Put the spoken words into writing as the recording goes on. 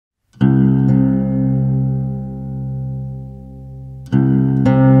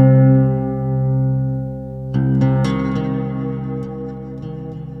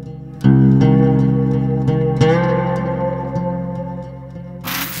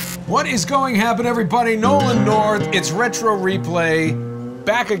What is going to happen, everybody? Nolan North, it's Retro Replay,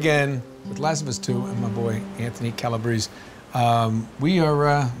 back again with Last of Us 2 and my boy, Anthony Calabrese. You're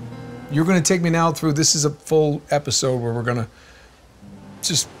gonna take me now through, this is a full episode where we're gonna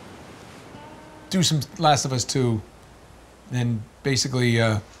just do some Last of Us 2 and basically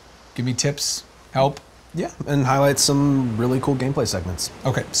give me tips, help. Yeah, and highlight some really cool gameplay segments.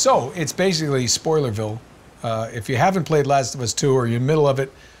 Okay, so it's basically Spoilerville. If you haven't played Last of Us 2 or you're in the middle of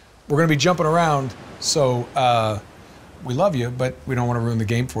it, we're going to be jumping around. So we love you, but we don't want to ruin the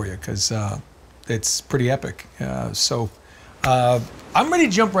game for you because it's pretty epic. I'm ready to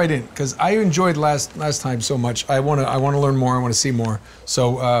jump right in because I enjoyed last time so much. I want to learn more. I want to see more.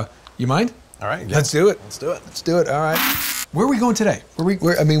 So you mind? All right, yeah. Let's do it. Let's do it. Let's do it. All right. Where are we going today?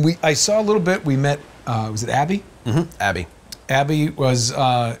 I saw a little bit. We met. Was it Abby? Mm-hmm. Abby. Abby was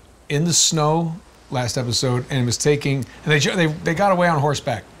in the snow last episode and was taking, and they got away on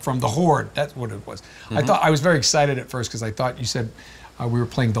horseback from the Horde. That's what it was. Mm-hmm. I was very excited at first because I thought you said we were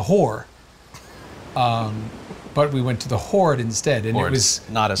playing the Whore, but we went to the Horde instead, and Horde. It was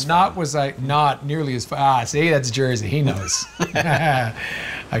not as fun. Not nearly as fun. Ah, see, that's Jersey. He knows.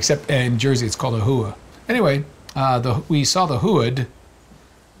 Except in Jersey, it's called a hua. Anyway, we saw the Hood,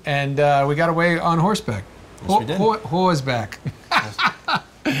 and we got away on horseback. Yes, we did. Whore's back.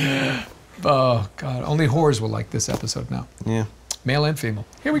 Oh, God. Only whores will like this episode now. Yeah. Male and female.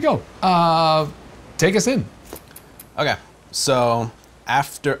 Here we go. Take us in. Okay. So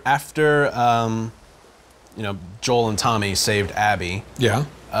after Joel and Tommy saved Abby. Yeah.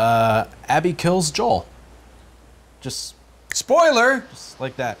 Abby kills Joel. Just spoiler. Just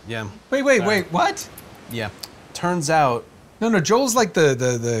like that. Yeah. Wait. What? Yeah. Turns out. No. Joel's like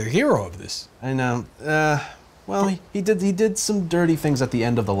the hero of this. I know. Well, he did some dirty things at the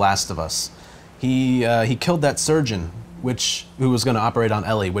end of The Last of Us. He killed that surgeon, who was going to operate on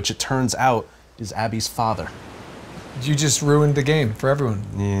Ellie, which it turns out is Abby's father. You just ruined the game for everyone.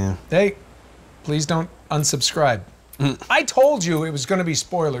 Yeah. Hey, please don't unsubscribe. I told you it was going to be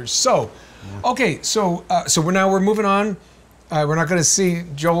spoilers. So, yeah. Okay, so we're moving on. We're not going to see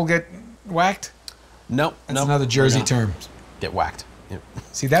Joel get whacked. Nope. That's another Jersey term. Get whacked. Yep.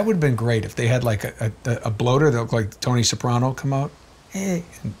 See, that would have been great if they had like a bloater that looked like Tony Soprano come out, hey,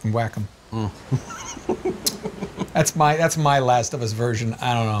 and whack him. That's my Last of Us version.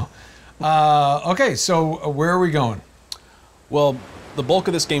 I don't know. Okay, so where are we going? Well, the bulk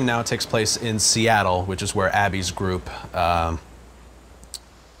of this game now takes place in Seattle, which is where Abby's group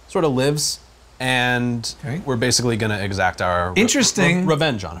sort of lives, and we're basically going to exact our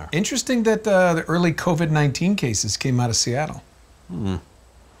revenge on her. Interesting that the early COVID-19 cases came out of Seattle.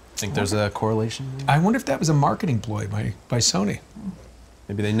 Think there's a correlation? I wonder if that was a marketing ploy by Sony.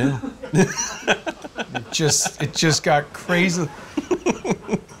 Maybe they knew. It just got crazy.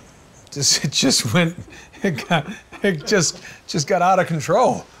 It just got out of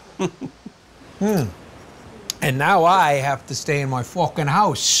control. And now I have to stay in my fucking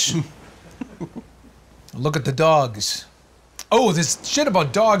house. Look at the dogs. Oh, there's shit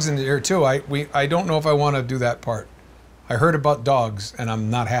about dogs in here too. I don't know if I want to do that part. I heard about dogs, and I'm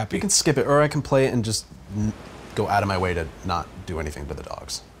not happy. You can skip it, or I can play it and just go out of my way to not do anything to the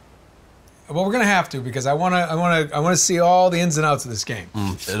dogs. Well, we're gonna have to because I wanna see all the ins and outs of this game.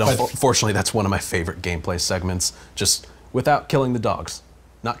 Unfortunately, that's one of my favorite gameplay segments. Just without killing the dogs,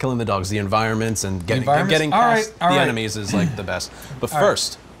 not killing the dogs, the environments and getting past the enemies is like the best. But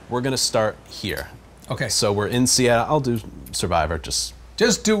first, we're gonna start here. Okay. So we're in Seattle. I'll do Survivor. Just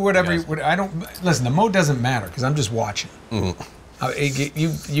do whatever. I don't listen. The mode doesn't matter because I'm just watching.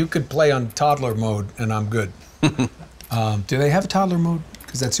 You could play on toddler mode and I'm good. Do they have a toddler mode?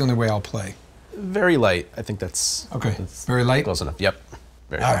 Because that's the only way I'll play. Very light. I think that's okay. Very light. Close enough. Yep.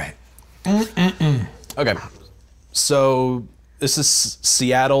 Very all light. right. Okay. So this is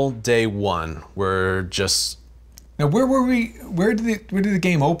Seattle day one. We're just. Now, where were we? Where did the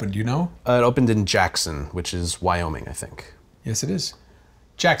game open? Do you know? It opened in Jackson, which is Wyoming, I think. Yes, it is.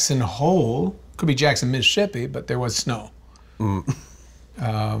 Jackson Hole. Could be Jackson, Mississippi, but there was snow. And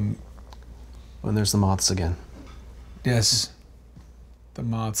there's the moths again. Yes. The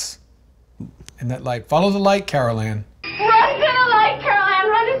moths. And that light. Follow the light, Carol Ann. Run to the light, Carol Ann.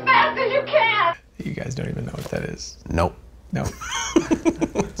 Run as fast as you can. You guys don't even know what that is. Nope. No.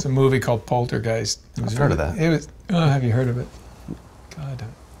 It's a movie called Poltergeist. I've heard of that. It was. Oh, have you heard of it? God.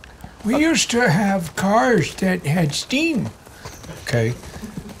 We used to have cars that had steam. Okay.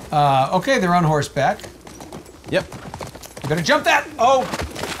 Okay, they're on horseback. Yep. You better jump that. Oh.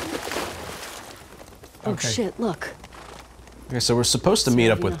 Oh shit! Look. Okay, so we're supposed to meet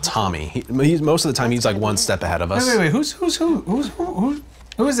up with Tommy. He's most of the time he's like one step ahead of us. Wait. Who's who?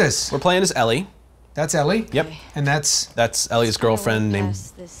 Who is this? We're playing as Ellie. That's Ellie? Yep. And that's Ellie's girlfriend named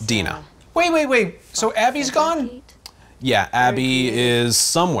Dina. Wait. So Abby's gone? Yeah, Abby is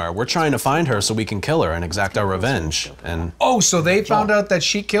somewhere. We're trying to find her so we can kill her and exact our revenge. And so they found out that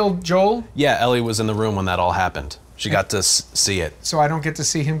she killed Joel? Yeah, Ellie was in the room when that all happened. She got to see it. So I don't get to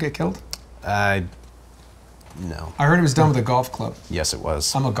see him get killed? No. I heard it was done with a golf club. Yes, it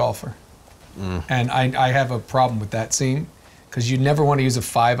was. I'm a golfer. And I have a problem with that scene because you never want to use a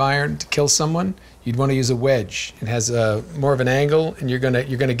 5-iron to kill someone. You'd want to use a wedge. It has more of an angle, and you're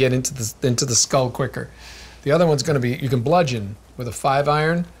gonna get into the skull quicker. The other one's gonna be you can bludgeon with a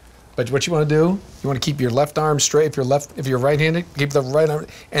 5-iron, but what you want to do, you want to keep your left arm straight. If you're right-handed, keep the right arm,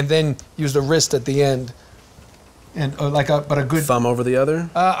 and then use the wrist at the end, and but a good thumb over the other.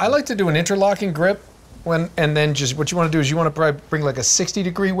 I like to do an interlocking grip, and then just what you want to do is you want to probably bring like a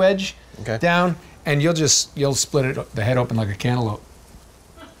 60-degree wedge down, and you'll split the head open like a cantaloupe.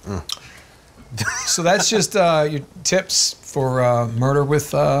 So that's just your tips for murder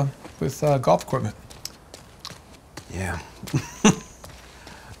with golf equipment. Yeah.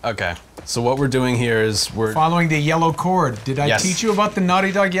 Okay. So what we're doing here is we're following the yellow cord. Did I teach you about the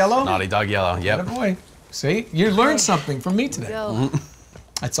Naughty Dog Yellow? Naughty Dog Yellow. Yep. Atta boy. See, you learned something from me today.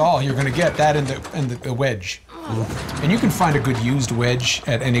 That's all you're going to get. That and the wedge. And you can find a good used wedge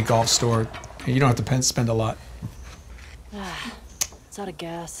at any golf store. You don't have to spend a lot. It's out of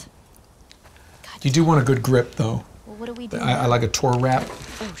gas. You do want a good grip, though. Well, what do we do? I like a tour wrap.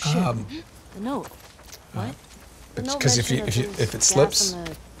 Oh shit! The note. What? Because if it slips, in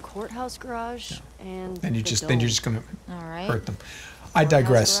the courthouse garage, and then you're just gonna hurt them. I Courthouse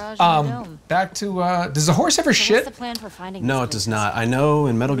digress. garage and the dome. Back to does the horse ever shit? What's the plan for finding No, these it does places? not. I know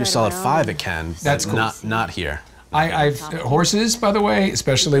in Metal Gear Solid 5 it can. That's but cool. Not here. I've horses, by the way,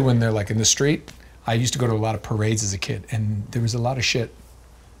 especially when they're like in the street. I used to go to a lot of parades as a kid, and there was a lot of shit.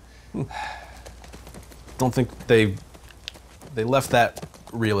 Don't think they left that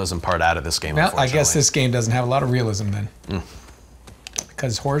realism part out of this game. Well, I guess this game doesn't have a lot of realism then.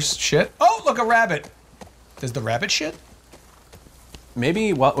 Because horse shit. Oh, look, a rabbit. Does the rabbit shit?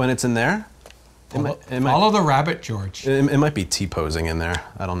 Maybe when it's in there. Follow the rabbit, George. It might be T-posing in there.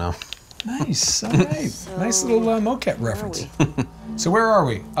 I don't know. Nice. All right. So, nice little mocap reference. So where are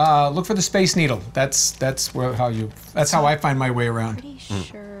we? Look for the Space Needle. That's how I find my way around. Pretty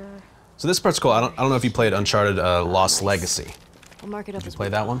sure. So this part's cool. I don't know if you played Uncharted Lost Legacy. I'll mark it up Did you as play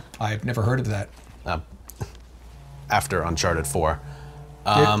that one? I've never heard of that. After Uncharted 4.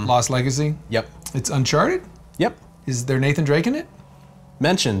 Lost Legacy? Yep. It's Uncharted? Yep. Is there Nathan Drake in it?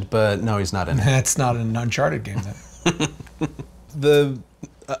 Mentioned, but no, he's not in it. That's not an Uncharted game then.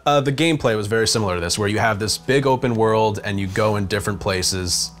 The gameplay was very similar to this, where you have this big open world and you go in different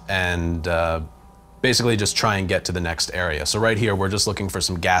places and basically just try and get to the next area. So right here, we're just looking for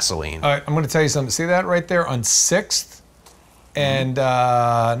some gasoline. All right, I'm going to tell you something. See that right there on 6th and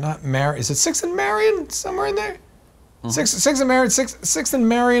not Marion? Is it 6th and Marion? Somewhere in there? 6th and Marion, 6th and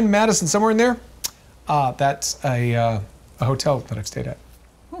Marion, Madison, somewhere in there. That's a hotel that I've stayed at.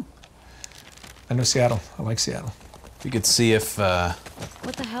 I know Seattle. I like Seattle. You could see if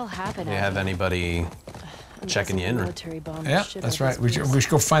what the hell happened? they have anybody checking you in. Yeah, that's right. We should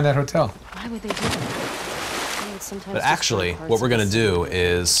go find that hotel. Why would they do that? But actually, what we're going to do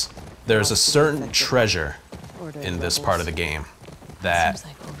is there's a certain treasure in this part of the game that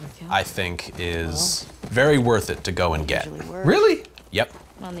I think is very worth it to go and get. Really? Yep.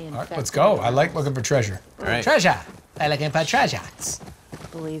 All right, let's go. I like looking for treasure. All right. Treasure. I like looking for treasures.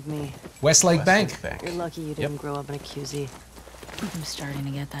 Believe me. Westlake Bank. You're lucky you didn't grow up in a QZ. I'm starting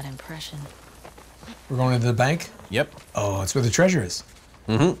to get that impression. We're going into the bank? Yep. Oh, that's where the treasure is.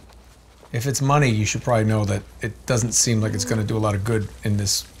 Mm-hmm. If it's money, you should probably know that it doesn't seem like it's going to do a lot of good in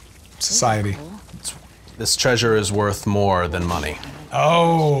this society. This treasure is worth more than money.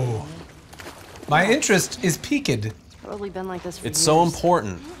 Oh. My interest is piqued. Probably been like this for It's years. so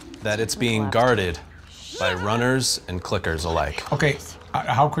important that it's being guarded by runners and clickers alike. Okay,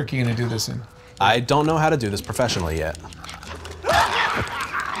 how quick are you going to do this in? I don't know how to do this professionally yet.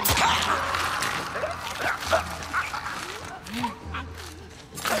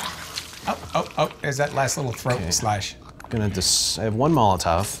 Oh, there's that last little throat slash. I have one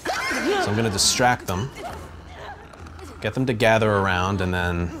Molotov, so I'm gonna distract them, get them to gather around, and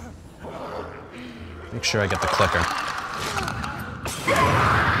then make sure I get the clicker.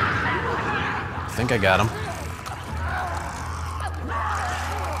 I think I got him.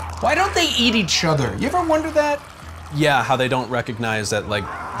 Why don't they eat each other? You ever wonder that? Yeah, how they don't recognize that, like,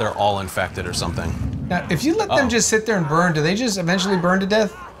 they're all infected or something. Now, if you let them just sit there and burn, do they just eventually burn to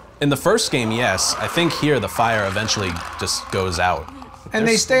death? In the first game, yes. I think here the fire eventually just goes out. And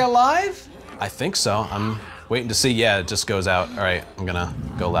they stay alive? I think so. I'm waiting to see. Yeah, it just goes out. All right, I'm gonna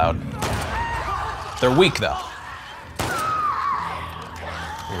go loud. They're weak though.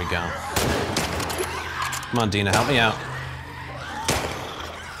 Here we go. Come on, Dina, help me out.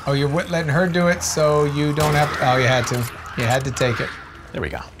 Oh, you're letting her do it so you don't have to. Oh, you had to. You had to take it. There we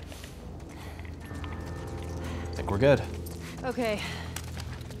go. I think we're good. Okay.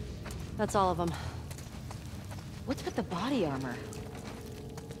 That's all of them. What's with the body armor?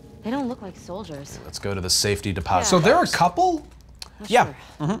 They don't look like soldiers. Let's go to the safety deposit. So they're a couple? Yeah.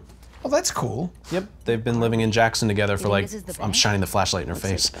 Mm-hmm. Well, that's cool. Yep, they've been living in Jackson together for like. I'm shining the flashlight in her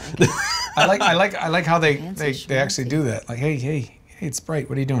face. I like how they actually do that. Like, hey, it's Bright.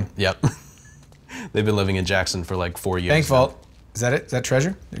 What are you doing? Yep. They've been living in Jackson for like 4 years. Bank vault. Is that it? Is that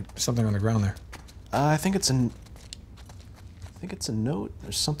treasure? There's something on the ground there. I think it's a note.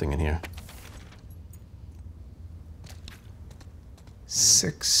 There's something in here.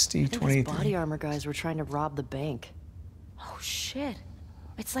 60, 23. These body armor guys were trying to rob the bank. Oh shit!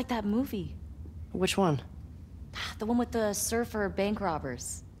 It's like that movie. Which one? The one with the surfer bank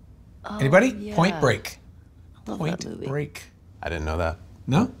robbers. Oh, Anybody? Yeah. Point Break. Point Break. I didn't know that.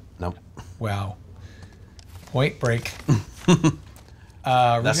 No? Nope. Wow. Point Break.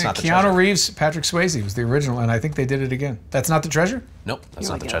 That's not the Keanu treasure. Reeves, Patrick Swayze was the original, and I think they did it again. That's not the treasure? Nope, that's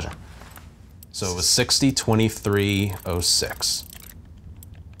not the treasure. So it was 60-23-06.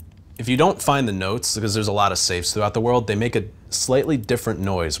 If you don't find the notes, because there's a lot of safes throughout the world, they make a slightly different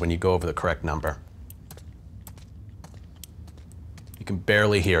noise when you go over the correct number. You can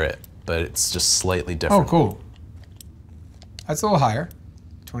barely hear it, but it's just slightly different. Oh, cool. That's a little higher.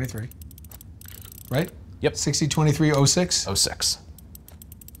 23. Right? Yep. 60-23-06? 06.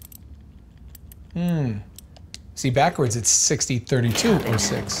 See, backwards it's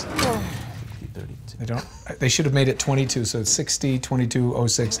 60-32-06. 32. They should have made it 22, so it's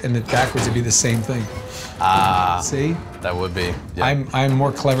 60-22-06, and then backwards it'd be the same thing. Ah. See? That would be. Yep. I'm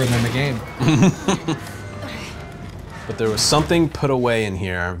more clever than the game. But there was something put away in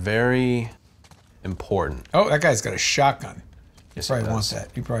here, very important. Oh, that guy's got a shotgun. Yes, You probably want that.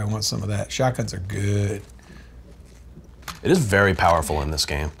 You probably want some of that. Shotguns are good. It is very powerful in this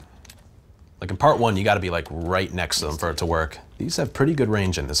game. Like in part 1, you got to be like right next to them for it to work. These have pretty good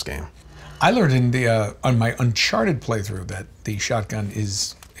range in this game. I learned in the on my Uncharted playthrough that the shotgun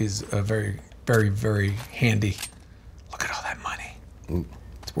is a very, very, very handy. Look at all that money.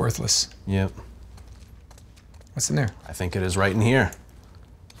 It's worthless. Yep. What's in there? I think it is right in here.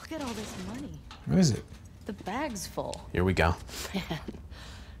 Look at all this money. What is it? The bag's full. Here we go. Man,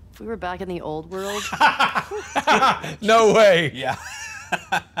 if we were back in the old world. No way. Yeah.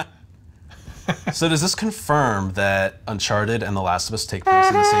 So does this confirm that Uncharted and The Last of Us take place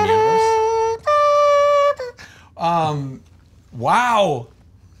in the same universe? Wow.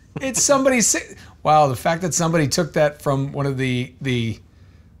 It's somebody. Wow, the fact that somebody took that from one of the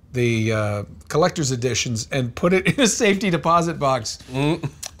collector's editions and put it in a safety deposit box.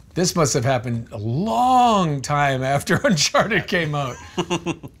 This must have happened a long time after Uncharted came out.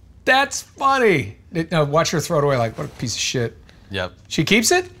 That's funny. Now watch her throw it away like, what a piece of shit. Yep. She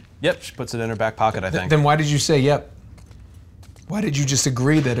keeps it? Yep, she puts it in her back pocket, I think. Then why did you say yep? Why did you just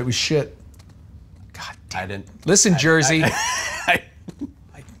agree that it was shit? God damn. I didn't. Listen, Jersey.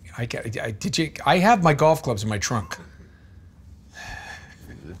 I have my golf clubs in my trunk.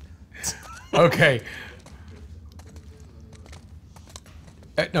 Okay.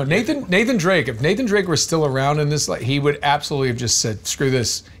 No, Nathan Drake. If Nathan Drake were still around in this, like, he would absolutely have just said, "Screw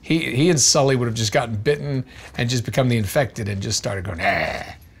this." He and Sully would have just gotten bitten and just become the infected and just started going,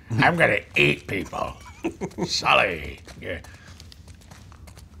 I'm gonna eat people, Sully. Yeah.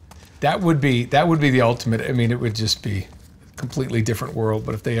 That would be the ultimate. I mean, it would just be a completely different world.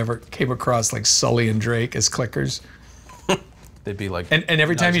 But if they ever came across like Sully and Drake as clickers, they'd be like. And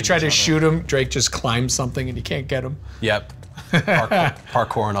every time you try to shoot him, Drake just climbs something and you can't get him. Yep.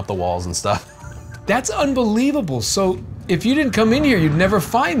 Parkouring up the walls and stuff. That's unbelievable. So if you didn't come in here, you'd never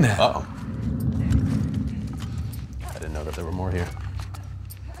find that. Uh-oh. I didn't know that there were more here.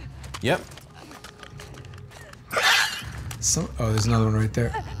 Yep. Oh, there's another one right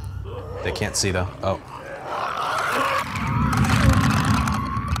there. They can't see though. Oh.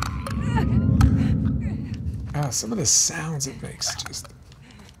 Oh, some of the sounds it makes just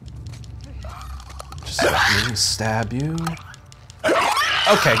let me stab you.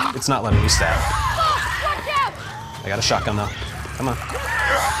 Okay, it's not letting me stab. I got a shotgun though. Come on.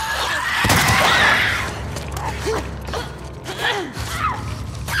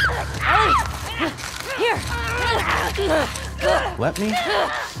 Here. Let me?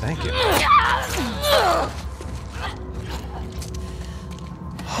 Thank you.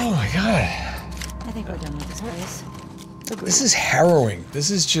 Oh my god. I think we're done with this place. This is harrowing.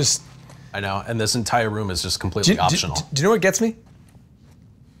 This is just... I know, and this entire room is just completely optional. Do you know what gets me?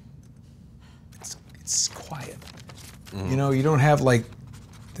 It's quiet. You know, you don't have like...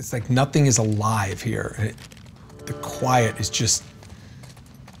 It's like nothing is alive here. The quiet is just...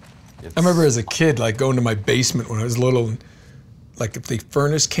 I remember as a kid, like going to my basement when I was little, like if the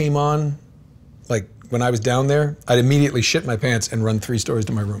furnace came on, like when I was down there, I'd immediately shit my pants and run 3 stories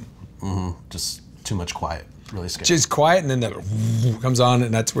to my room. Just too much quiet. Really scary. Just quiet, and then that comes on,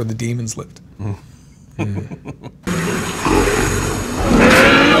 and that's where the demons lived.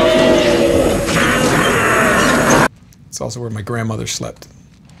 It's also where my grandmother slept.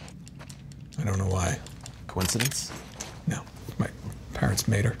 I don't know why. Coincidence? No, my parents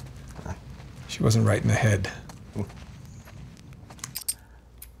made her. She wasn't right in the head.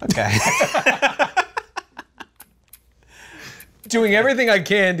 Okay. Doing everything I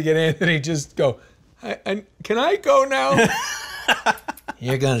can to get Anthony just go, can I go now?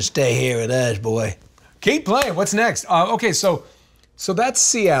 You're gonna stay here with us, boy. Keep playing. What's next? Okay, so that's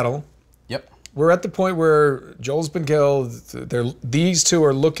Seattle. Yep. We're at the point where Joel's been killed. These two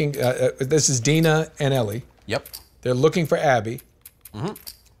are looking. This is Dina and Ellie. Yep. They're looking for Abby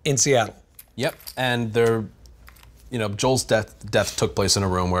in Seattle. Yep. And they're, you know, Joel's death took place in a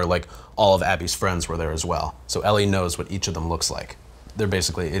room where like all of Abby's friends were there as well. So Ellie knows what each of them looks like. They're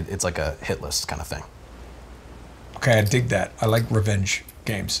basically it's like a hit list kind of thing. Okay, I dig that. I like revenge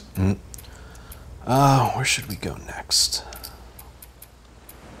games. Where should we go next?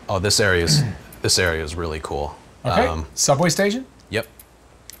 Oh, this area is really cool. Okay. Subway station? Yep.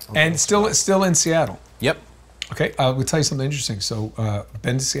 And still in Seattle. Yep. Okay, we'll tell you something interesting. So,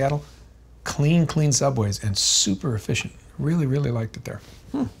 been to Seattle, clean subways and super efficient. Really, really liked it there.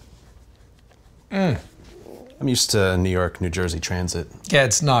 I'm used to New York, New Jersey transit. Yeah,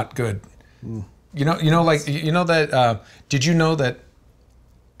 it's not good. You know that. Did you know that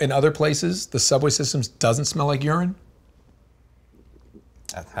in other places the subway systems doesn't smell like urine?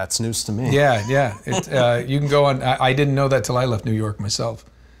 That's news to me. Yeah. You can go on. I didn't know that till I left New York myself.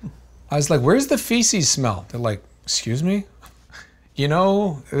 I was like, "Where's the feces smell?" They're like, "Excuse me." You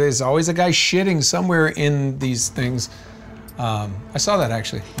know, there's always a guy shitting somewhere in these things. I saw that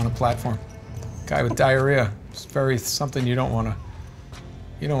actually on a platform. Guy with diarrhea. It's very something you don't want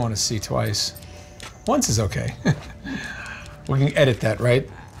to see twice. Once is okay. We can edit that, right?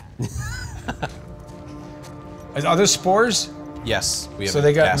 Are there spores? Yes, we have. So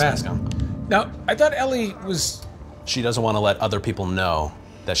they got gas mask on. Now, I thought Ellie was... She doesn't want to let other people know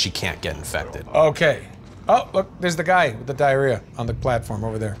that she can't get infected. Okay. Oh, look, there's the guy with the diarrhea on the platform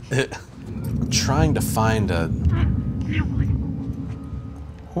over there. I'm trying to find a...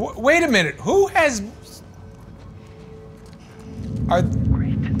 Wait a minute, who has...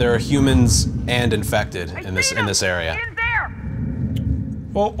 There are humans and infected in this area.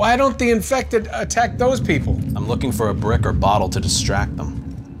 Well, why don't the infected attack those people? I'm looking for a brick or bottle to distract them.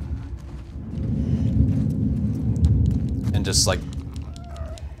 And just like...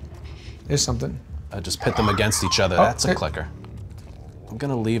 There's something. Just pit them against each other. That's a clicker. I'm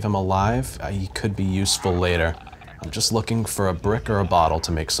gonna leave him alive. He could be useful later. I'm just looking for a brick or a bottle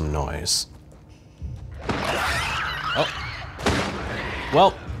to make some noise. Oh.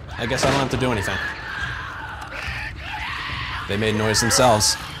 Well, I guess I don't have to do anything. They made noise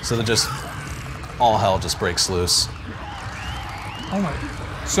themselves, so they're just... all hell just breaks loose. Oh my...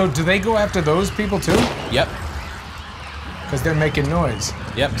 So do they go after those people too? Yep. Because they're making noise.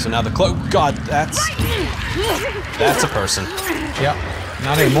 Yep, so now the God, that's a person. Yep,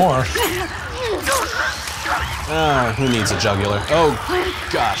 not anymore. Who needs a jugular? Oh,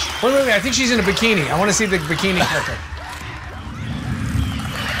 gosh. Wait, I think she's in a bikini. I want to see the bikini clicker.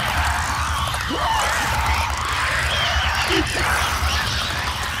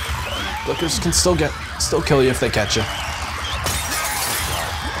 Clickers can still kill you if they catch you.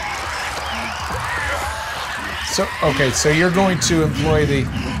 So, okay, so you're going to employ the...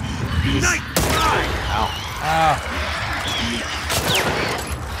 Ow.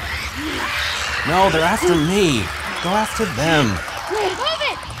 No, they're after me. Go after them. Move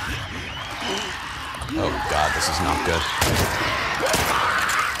it! Oh God, this is not good.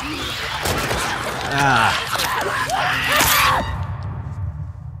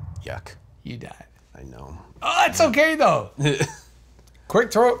 Yuck. You died. I know. Oh, it's okay though.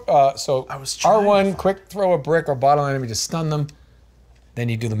 Quick throw, so I was trying R1, quick throw a brick or bottle enemy to stun them. Then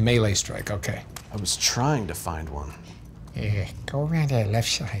you do the melee strike, okay. I was trying to find one. Yeah, go around to the left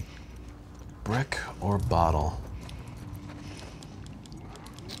side. Brick or bottle?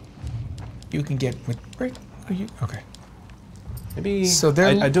 You can get with brick. Okay. Maybe. So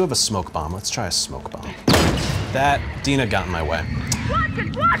I do have a smoke bomb. Let's try a smoke bomb. That Dina got in my way. Watch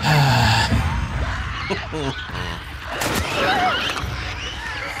it, watch it!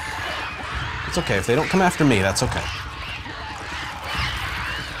 It's okay if they don't come after me. That's okay.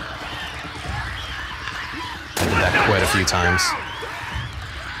 I did that quite a few times.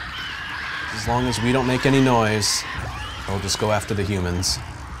 As long as we don't make any noise, they'll just go after the humans.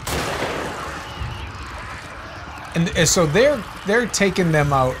 And so they're taking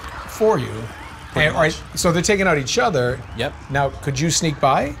them out for you. And, right, so they're taking out each other. Yep. Now, could you sneak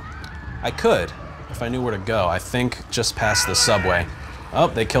by? I could, if I knew where to go. I think just past the subway. Oh,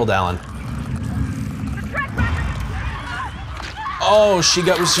 they killed Alan. Oh, she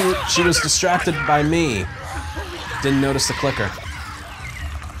was distracted by me. Didn't notice the clicker.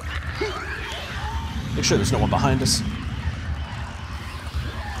 Make sure there's no one behind us.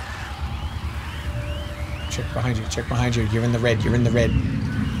 Check behind you, check behind you. You're in the red, you're in the red.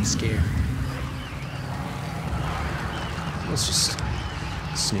 I'm scared. Let's just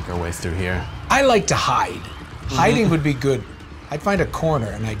sneak our way through here. I like to hide. Hiding would be good. I'd find a corner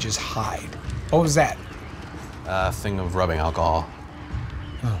and I'd just hide. What was that? Thing of rubbing alcohol.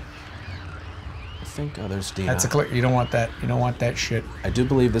 Oh. I think, oh, there's Dina. That's a click. You don't want that. You don't want that shit. I do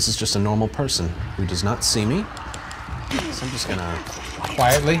believe this is just a normal person who does not see me. So I'm just gonna...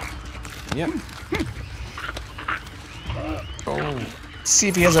 Quietly? Yep. Oh. See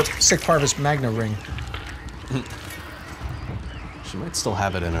if he has a sick Parvis Magna ring. She might still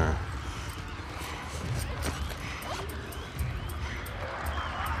have it in her.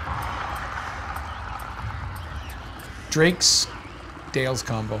 Drake's Dale's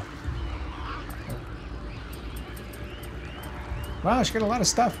combo. Wow, she got a lot of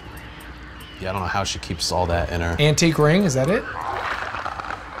stuff. Yeah, I don't know how she keeps all that in her. Antique ring, is that it?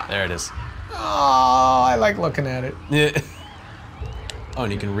 There it is. Oh, I like looking at it. Yeah. Oh,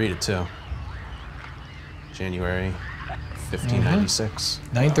 and you can read it too. January 1596.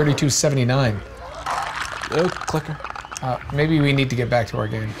 932.79. Oh, clicker. Maybe we need to get back to our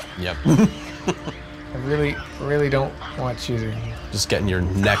game. Yep. I really don't want you to. Just getting your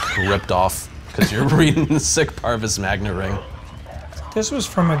neck ripped off because you're reading the sick Parvis Magna ring. This was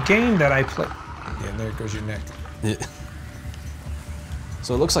from a game that I played. Yeah, there goes your neck. Yeah.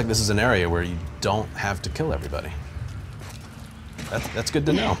 So it looks like this is an area where you don't have to kill everybody. That's good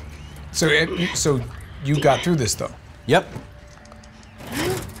to know. So you got through this though. Yep.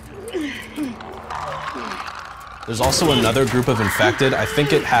 There's also another group of infected. I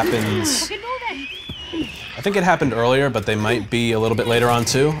think it happens. I think it happened earlier, but they might be a little bit later on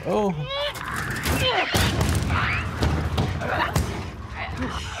too. Oh.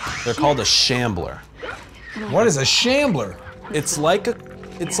 They're called a shambler. What is a shambler? It's like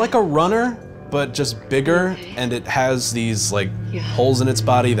a runner, but just bigger, and it has these like holes in its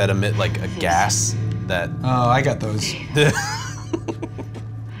body that emit like a gas that. Oh, I got those.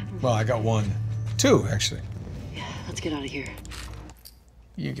 Well, I got one. Two, actually. Yeah, let's get out of here.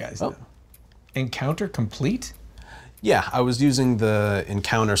 You guys know. Encounter complete? Yeah, I was using the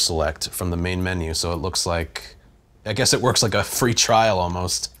encounter select from the main menu, so it looks like, I guess it works like a free trial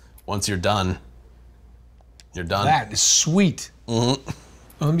almost. Once you're done, you're done. That is sweet. Mm-hmm.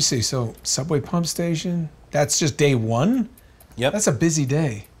 Oh, let me see. So, subway pump station. That's just day one? Yep. That's a busy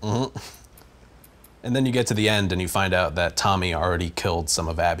day. Mm-hmm. And then you get to the end and you find out that Tommy already killed some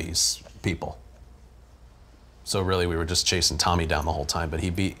of Abby's people. So really, we were just chasing Tommy down the whole time, but he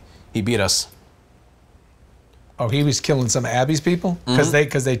beat us. Oh, he was killing some of Abby's people? Because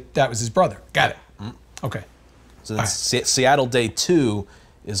that was his brother. Got it. Mm-hmm. Okay. So then Seattle Day 2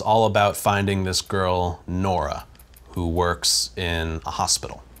 is all about finding this girl, Nora, who works in a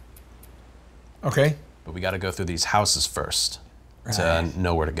hospital. Okay. But we got to go through these houses first to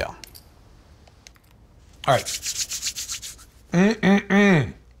know where to go. All right.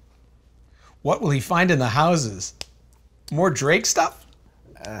 What will he find in the houses? More Drake stuff?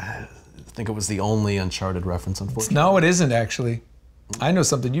 I think it was the only Uncharted reference, unfortunately. No, it isn't, actually. I know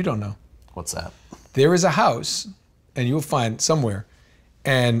something you don't know. What's that? There is a house, and you'll find somewhere,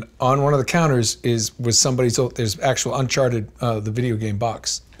 and on one of the counters was somebody's. There's actual Uncharted, the video game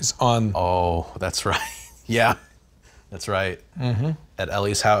box is on. Oh, that's right. Yeah, that's right. Mm-hmm. At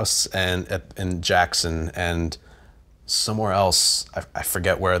Ellie's house and in Jackson and somewhere else. I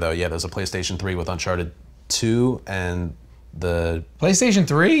forget where though. Yeah, there's a PlayStation 3 with Uncharted 2 and the PlayStation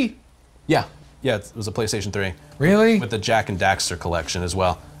 3. Yeah, it was a PlayStation 3. Really? With the Jack and Daxter collection as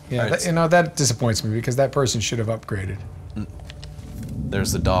well. Yeah, Right, that disappoints me because that person should have upgraded.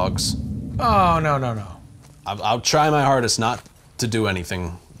 There's the dogs. Oh, no. I'll try my hardest not to do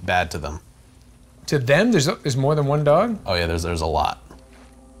anything bad to them. To them, there's more than one dog? Oh yeah, there's a lot.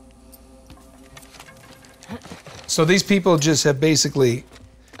 So these people just have basically...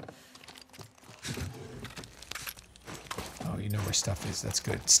 Oh, you know where stuff is. That's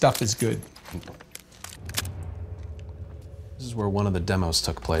good. Stuff is good. This is where one of the demos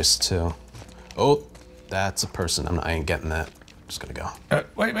took place too. Oh, that's a person. I ain't getting that. I'm just gonna go.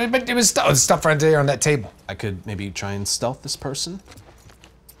 Wait, but it was stuff right there on that table. I could maybe try and stealth this person.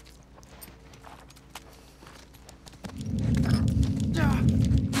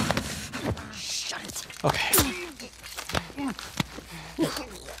 Shut it. Okay.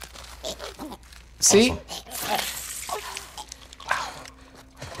 See? Awesome. Wow.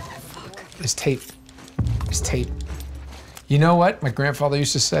 There's tape. There's tape. You know what my grandfather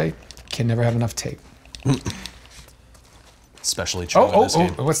used to say? Can never have enough tape. Especially true in this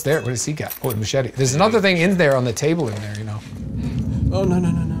game. What's there? What does he got? Oh, a machete. There's another thing in there on the table in there, you know. Oh, no.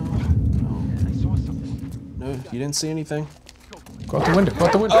 No, you didn't see anything? Go out the window. Go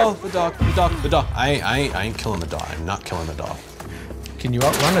out the window. Oh, the dog. I ain't killing the dog. I'm not killing the dog. Can you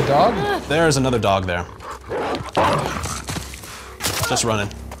outrun a dog? There's another dog there. Just running.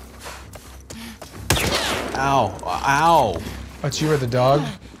 Ow. Ow. But you are the dog?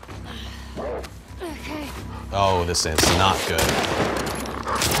 Oh, this is not good.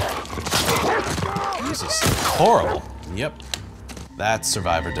 This is horrible. Yep. That's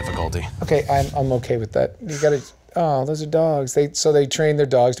survivor difficulty. Okay, I'm okay with that. You gotta, oh, those are dogs. So they train their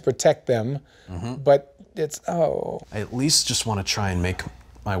dogs to protect them, but it's, oh. I at least just want to try and make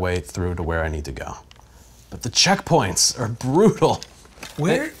my way through to where I need to go. But the checkpoints are brutal.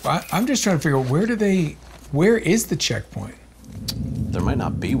 I'm just trying to figure out where is the checkpoint? There might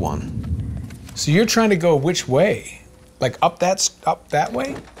not be one. So you're trying to go which way? Like up that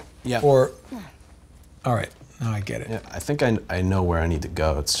way? Yeah. Or, all right, now I get it. Yeah, I think I know where I need to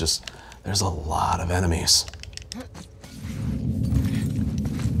go. It's just, there's a lot of enemies.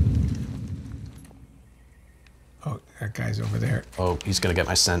 Oh, that guy's over there. Oh, he's gonna get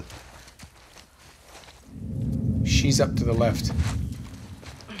my scent. She's up to the left.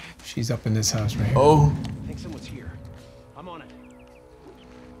 She's up in this house right here. Oh. I think someone's here. I'm on it.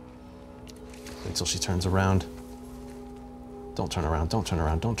 Wait till she turns around. Don't turn around, don't turn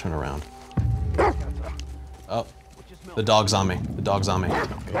around, don't turn around. Oh, the dog's on me. The dog's on me.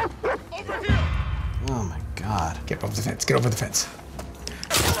 Over here! Oh my God. Get over the fence, get over the fence.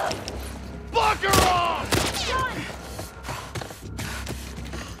 Block her off!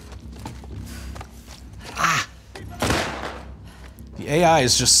 Ah! The AI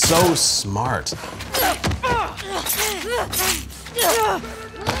is just so smart.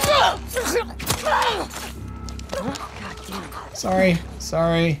 Sorry.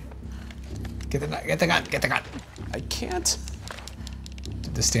 Get the gun. I can't.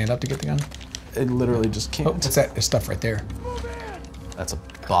 Did this stand up to get the gun? It literally just can't. Oh, what's that? There's stuff right there. That's a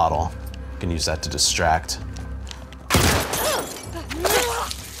bottle. You can use that to distract.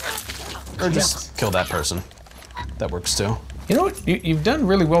 Or just kill that person. That works too. You know what? You've done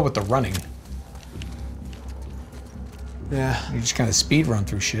really well with the running. Yeah. You just kind of speed run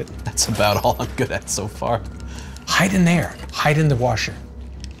through shit. That's about all I'm good at so far. Hide in there. Hide in the washer.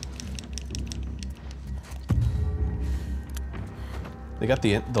 They got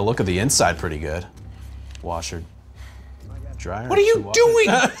the look of the inside pretty good. Washer, dryer. What are you doing?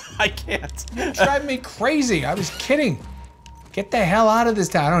 I can't. You're driving me crazy. I was kidding. Get the hell out of this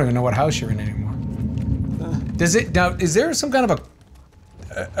town. I don't even know what house you're in anymore. Does it now? Is there some kind of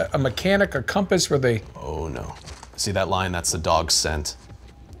a mechanic, a compass where they? Oh no. See that line? That's the dog's scent.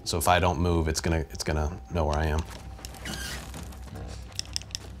 So if I don't move, it's gonna know where I am.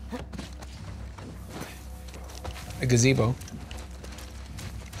 A gazebo.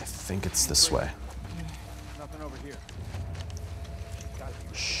 I think it's this way. Nothing over here.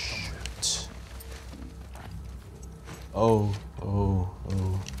 Shoot. Oh.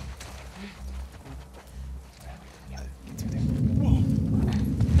 I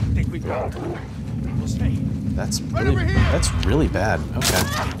think we got her. We'll stay. That's really bad. Okay.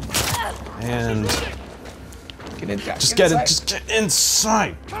 And Get in. just get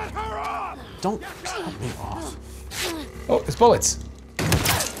inside. Cut her off! Don't cut me off. Oh, it's bullets.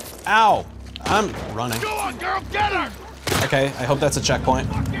 Ow! I'm running. Go on, girl, get her! Okay, I hope that's a checkpoint.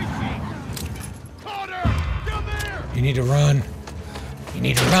 Caught her! Down there! You need to run. You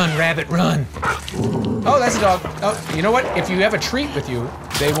need to run, rabbit, run. Oh, that's a dog. Oh, you know what? If you have a treat with you,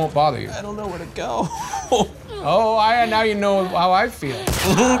 they won't bother you. I don't know where to go. Oh, now you know how I feel.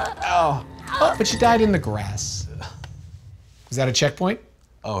 Ow. Oh, but you died in the grass. Is that a checkpoint?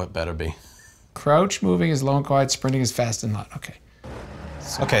 Oh, it better be. Crouch, moving is low and quiet, sprinting is fast and not. Okay.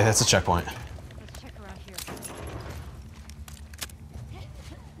 Okay, that's a checkpoint.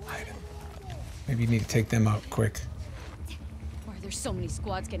 Maybe you need to take them out quick. Why are there so many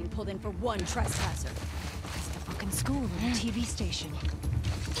squads getting pulled in for one trespasser? It's the fucking school and the TV station.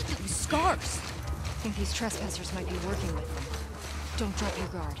 It was scars. I think these trespassers might be working with them. Don't drop your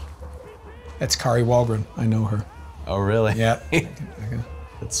guard. That's Kari Wahlgren. I know her. Oh, really? Yeah.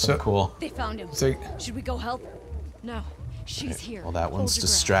 That's so cool. They found him. So, Should we go help? No, she's here. Well, that Hold one's your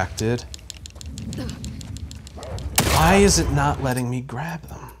distracted. Why is it not letting me grab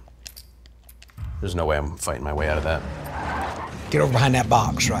them? There's no way I'm fighting my way out of that. Get over behind that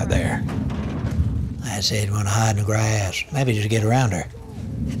box right there. I said want to hide in the grass. Maybe just get around her.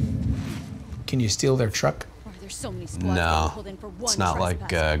 can you steal their truck? Why are there so many squads No, pulled in for one it's not like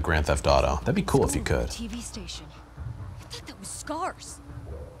Grand Theft Auto. That'd be cool if you could. TV station. I thought that was scars.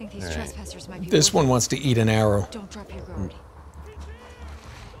 I think these All right. trespassers might be This one working. wants to eat an arrow. Don't drop your guard.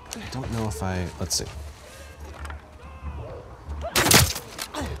 I don't know if I... Let's see.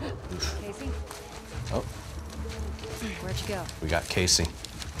 Casey, Oh, where'd you go? we got Casey.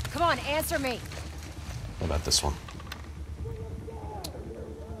 Come on, answer me. What about this one?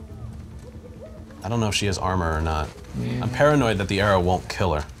 I don't know if she has armor or not. I'm paranoid that the arrow won't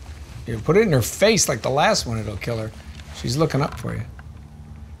kill her. You put it in her face like the last one, it'll kill her. She's looking up for you.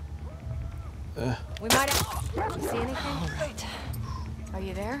 We might have... See anything? All right. Are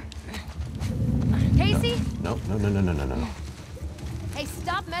you there? Casey? No, no, no, no, no, no, no. Hey,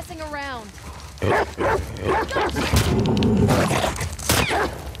 stop messing around.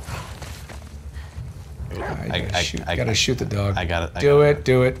 I gotta shoot the dog. I got it.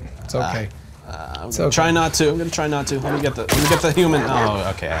 Do it. It's okay. I'm gonna try not to. I'm gonna try not to. Let me get the human.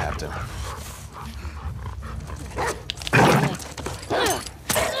 Oh, okay, I have to.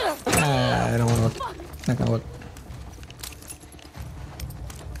 I don't want to look. Not gonna look.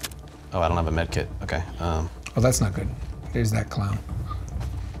 Oh, I don't have a med kit. Okay. Oh, that's not good. Here's that clown.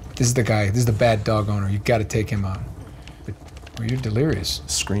 This is the guy. This is the bad dog owner. You got to take him out. But, or you're delirious.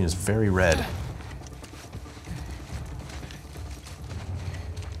 The screen is very red.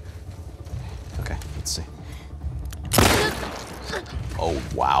 Okay, let's see. Oh,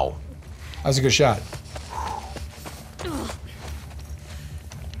 wow. That was a good shot.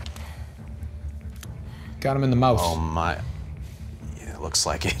 Got him in the mouth. Oh my. Yeah, it looks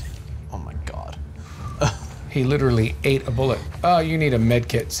like it. Oh my god. He literally ate a bullet. Oh, you need a med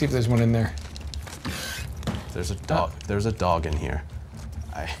kit. See if there's one in there. There's a dog. There's a dog in here.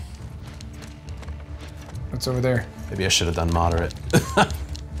 What's over there? Maybe I should have done moderate.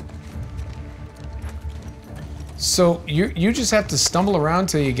 So you just have to stumble around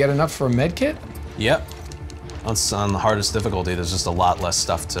till you get enough for a med kit? Yep. On the hardest difficulty, there's just a lot less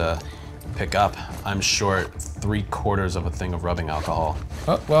stuff to pick up. I'm short 3/4 of a thing of rubbing alcohol.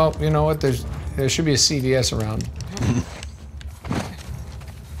 Oh, well, you know what? There should be a CVS around.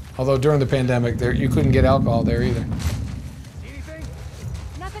 Although during the pandemic, you couldn't get alcohol there either. Anything?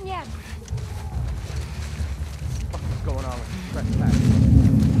 Nothing yet. What's going on with the trespass?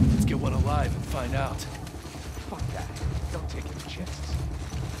 Let's get one alive and find out. Fuck that. Don't take any chances.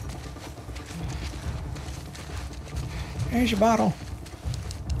 Here's your bottle.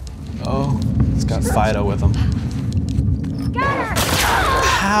 Oh, it's got Fido with him.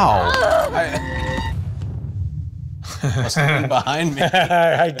 How? Must have been behind me.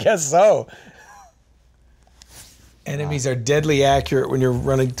 I guess so. Enemies are deadly accurate when you're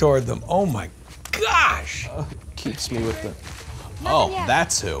running toward them. Oh my gosh! Keeps me with the... Oh,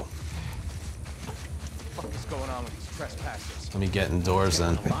 that's who. What is going on with these trespassers? Let me get indoors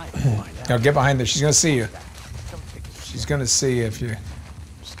then. Now get behind her. She's gonna see you. She's gonna see if you...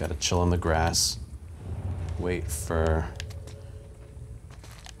 Just gotta chill in the grass. Wait for...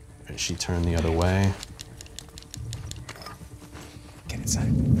 She turned the other way. Get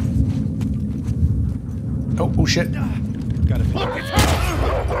inside. Oh shit. Gotta be. Look, it's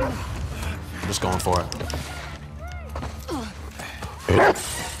I'm just going for it.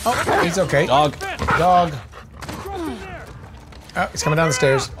 Oh, it's okay. Dog. Dog. Oh, he's coming down the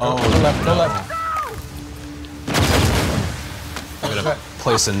stairs. Oh, go left, go left. I'm gonna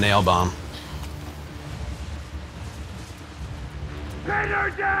place a nail bomb. Pin her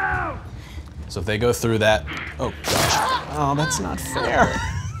down! So if they go through that... Oh, gosh. Oh, that's not fair.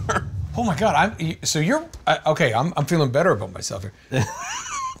 Oh my god, so you're... okay, I'm feeling better about myself here.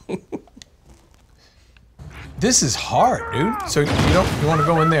 This is hard, dude. So you want to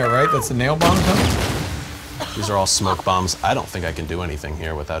go in there, right? That's the nail bomb coming? These are all smoke bombs. I don't think I can do anything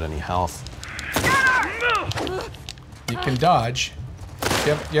here without any health. You can dodge.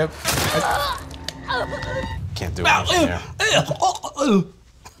 Yep. Can't do anything here.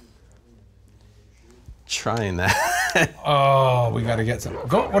 Trying that. Oh, we gotta get some.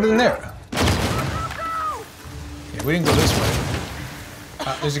 Go, what is in there? We didn't go this way.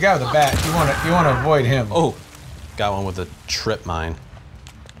 There's a guy with a bat. You want to avoid him. Oh, got one with a trip mine.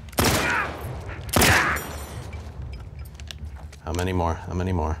 How many more? How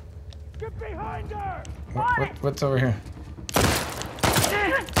many more? Get behind her! What's over here?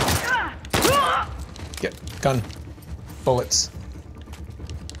 Get gun. Bullets.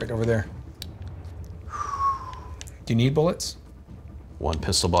 Right over there. Do you need bullets? One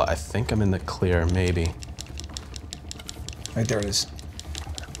pistol bullet. I think I'm in the clear, maybe. Right there it is.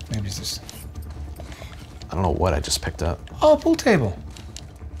 Maybe it's just... I don't know what I just picked up. Oh, pool table.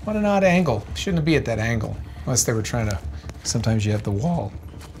 What an odd angle. Shouldn't be at that angle. Unless they were trying to... Sometimes you have the wall.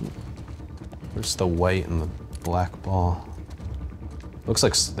 Where's the white and the black ball? Looks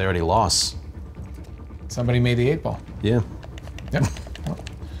like they already lost. Somebody made the 8 ball. Yeah. Yep.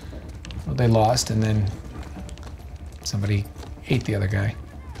 Well, they lost, and then somebody ate the other guy.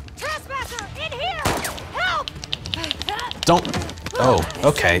 Trespasser, in here! Help! Don't. Oh,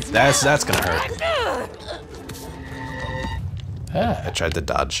 okay. That's gonna hurt. Ah, I tried to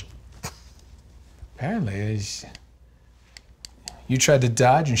dodge. apparently, you tried to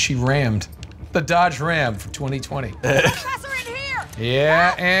dodge, and she rammed. The Dodge Ram for 2020. Trespasser, in here!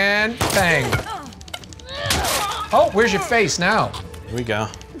 Yeah, and bang. Oh, where's your face now? Here we go.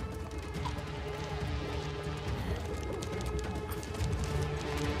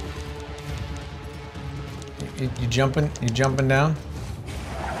 You jumping? You jumping down?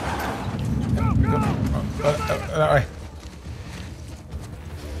 All right.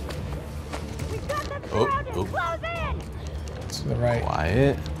 Oh, oh. To the right.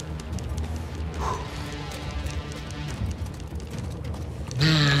 Quiet.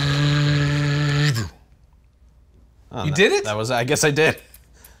 Oh, You did it? That was. I guess I did.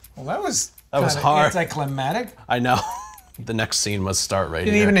 Well, that was hard. anticlimactic. I know. The next scene must start right You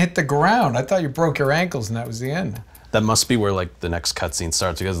didn't here. even hit the ground. I thought you broke your ankles and that was the end. That must be where like the next cutscene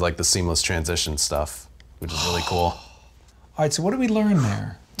starts because of, like the seamless transition stuff, which is really cool. All right, so what did we learn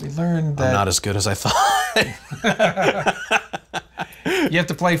there? We learned that I'm not as good as I thought. you have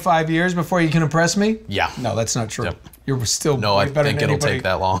to play 5 years before you can impress me? Yeah. No, that's not true. Yep. You're still No, way I better think than it'll anybody. take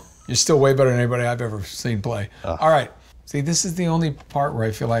that long. You're still way better than anybody I've ever seen play. All right. See, this is the only part where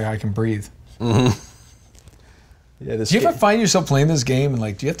I feel like I can breathe. Mm-hmm. Yeah, this Do you ever find yourself playing this game and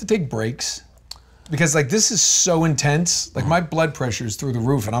like, do you have to take breaks? Because like this is so intense. Like my blood pressure is through the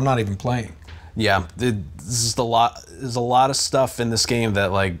roof and I'm not even playing. Yeah, this is a lot. There's a lot of stuff in this game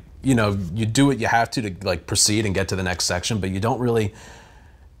that like, you know, you do what you have to like proceed and get to the next section, but you don't really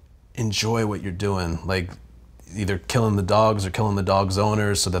enjoy what you're doing. Like either killing the dogs or killing the dog's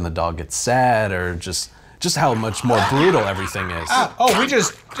owners, so then the dog gets sad, or just how much more brutal everything is. Oh, we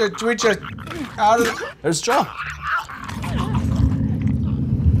just out of the... There's Joe.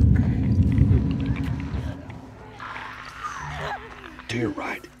 To your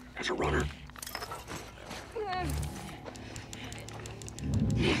right, as a runner.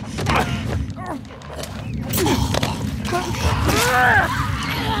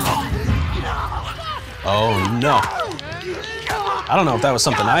 Oh no. I don't know if that was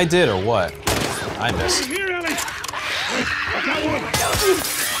something I did or what. I missed. Here, Ellie. I got one.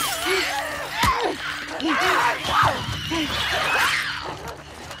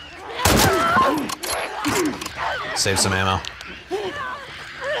 Save some ammo.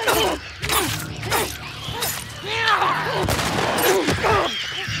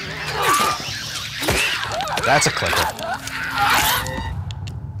 That's a clicker.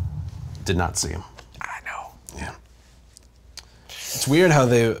 Did not see him. I know. Yeah. It's weird how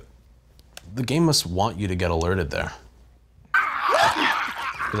the game must want you to get alerted there.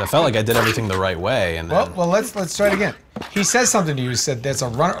 Because I felt like I did everything the right way, and then... Well, let's try it again. He says something to you. He said, "There's a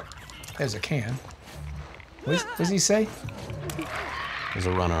runner." There's a can. What does he say? There's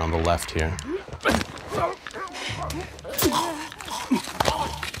a runner on the left here.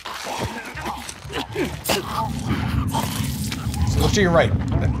 So look to your right.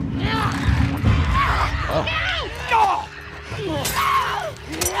 Oh.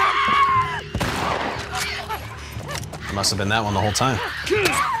 It must have been that one the whole time.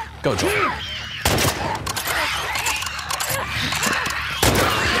 Go, Joel.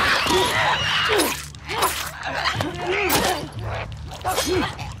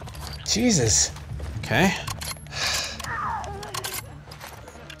 Jesus. Okay.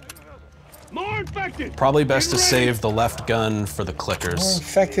 More infected. Probably best to save the left gun for the clickers.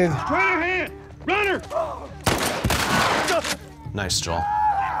 Infected. Try her hand. Runner. Nice, Joel.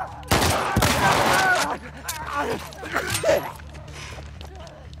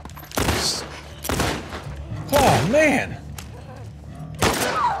 Oh man.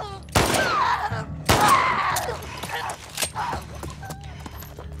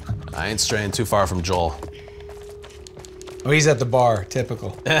 I ain't straying too far from Joel. Oh, he's at the bar.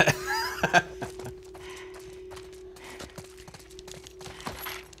 Typical.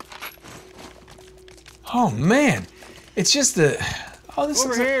 Oh man, it's just the. Oh, this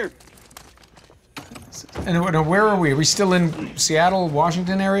Over here. And where are we? Are we still in Seattle,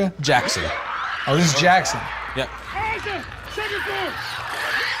 Washington area? Jackson. Oh, this is Jackson. Yep. Isaac, second floor.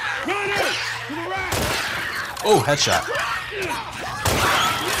 Runner, to the right. Oh, headshot.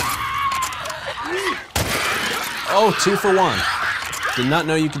 Oh, 2 for 1. Did not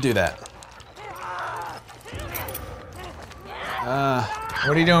know you could do that.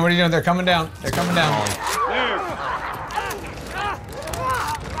 What are you doing? What are you doing? They're coming down. They're coming down. There.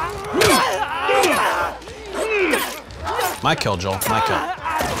 My kill, Joel. My kill.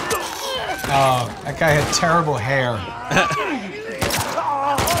 Oh, that guy had terrible hair.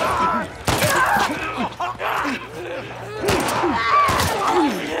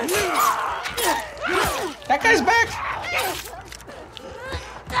 That guy's back.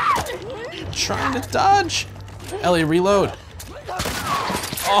 Trying to dodge. Ellie, reload.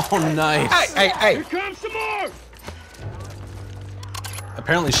 Oh, nice. Hey. Here comes some more.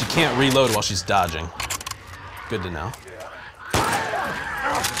 Apparently she can't reload while she's dodging. Good to know.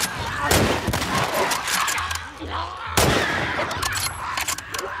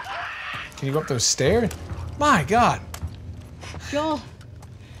 Can you go up those stairs? My God. Joel,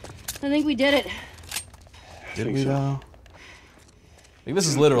 I think we did it. Did we though? Like, this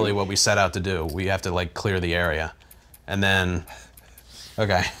is literally what we set out to do. We have to like clear the area. And then,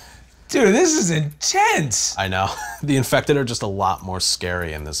 okay. Dude, this is intense. I know. The infected are just a lot more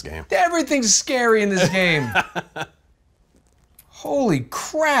scary in this game. Everything's scary in this game. Holy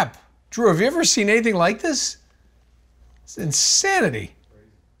crap. Drew, have you ever seen anything like this? It's insanity.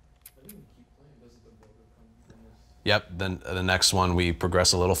 Yep, then the next one we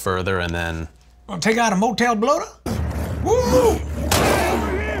progress a little further and then... Wanna take out a motel bloater? Woo!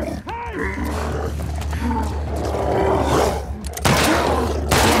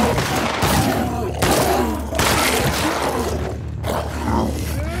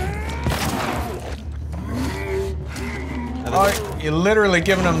 Oh, you're literally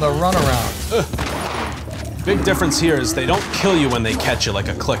giving them the runaround. Big difference here is they don't kill you when they catch you like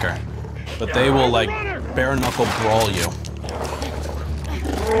a clicker, but they will like bare knuckle brawl you.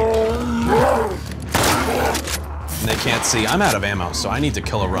 And they can't see. I'm out of ammo, so I need to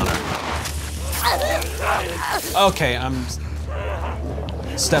kill a runner. Okay, I'm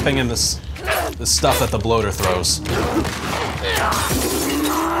stepping in this stuff that the bloater throws.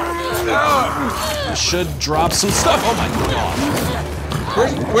 You should drop some stuff. Oh my God.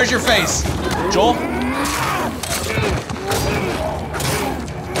 Where's your face? Joel?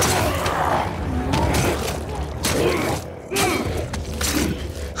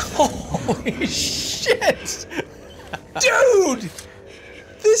 Holy shit! Dude!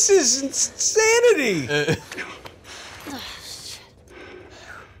 This is insanity!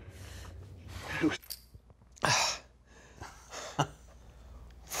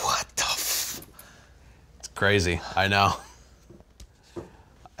 What the f... It's crazy, I know.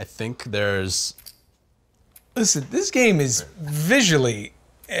 I think there's... Listen, this game is visually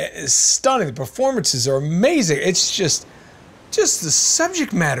stunning. The performances are amazing. It's just the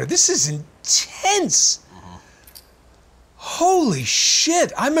subject matter. This is intense. Holy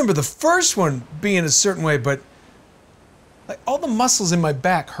shit. I remember the first one being a certain way, but like all the muscles in my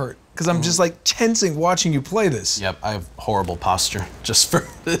back hurt because I'm just like tensing watching you play this. Yep, I have horrible posture just for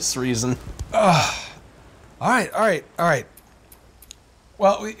this reason. All right.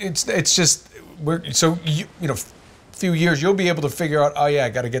 Well, it's just so you know, few years you'll be able to figure out. Oh yeah, I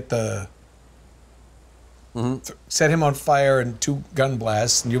got to get the set him on fire and 2 gun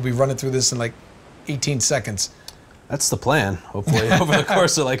blasts, and you'll be running through this in like 18 seconds. That's the plan, hopefully, over the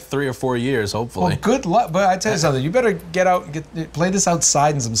course of like 3 or 4 years, hopefully. Well, good luck. But I tell you something, you better get out and play this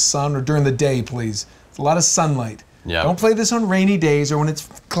outside in some sun or during the day, please. It's a lot of sunlight. Yeah. Don't play this on rainy days or when it's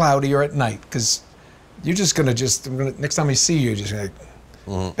cloudy or at night, because you're just gonna next time I see you, just like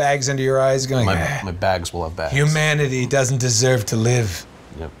bags under your eyes, going. My bags will have bags. Humanity doesn't deserve to live.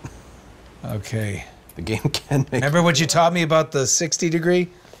 Yep. Okay. The game can make. Remember what you taught me about the 60 degree?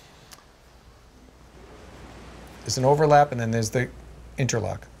 There's an overlap, and then there's the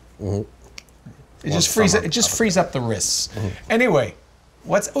interlock. It just frees up the wrists. Anyway,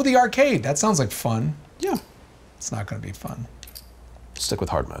 the arcade? That sounds like fun. Yeah. It's not going to be fun. Stick with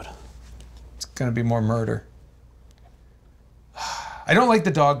hard mode. It's going to be more murder. I don't like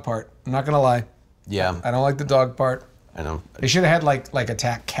the dog part. I'm not going to lie. Yeah. I don't like the dog part. I know. They should have had like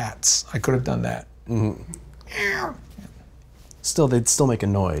attack cats. I could have done that. Still, they'd still make a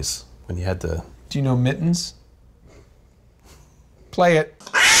noise. When you had to... Do you know Mittens? Play it.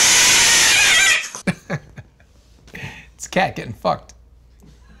 It's a cat getting fucked.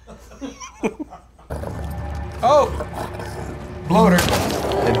 Oh! Bloater.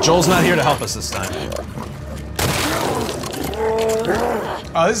 And Joel's not here to help us this time.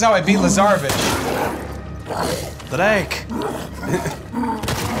 Oh, this is how I beat Lazarevich. Drake.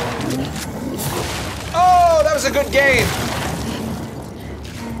 Oh, that was a good game.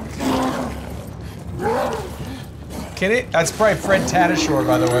 Can it? That's probably Fred Tatasciore,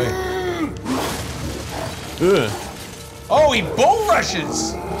 by the way. Ugh. Oh, he bull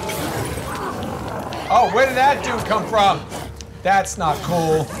rushes. Oh, where did that dude come from? That's not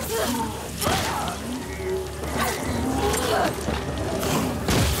cool.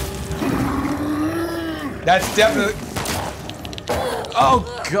 That's definitely...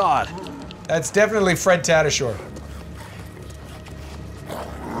 Oh, God. That's definitely Fred Tatasciore.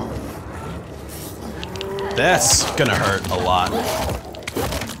 That's gonna hurt a lot.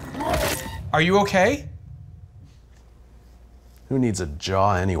 Are you okay? Who needs a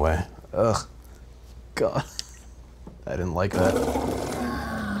jaw anyway? Ugh. God. I didn't like that.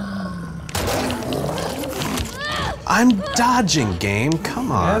 I'm dodging, game.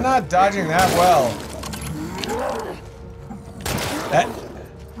 Come on. You're not dodging that well. That...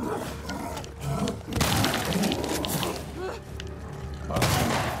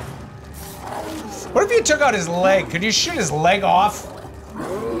 What if you took out his leg? Could you shoot his leg off?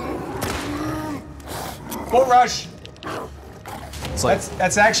 Bull rush. It's like,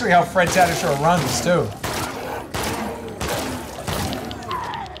 that's actually how Fred Tatasciore runs, too.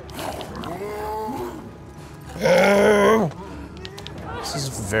 this is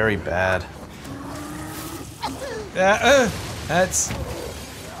very bad. That's...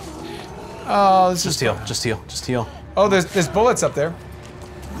 Oh, this Just heal, just heal, just heal. Oh, there's bullets up there.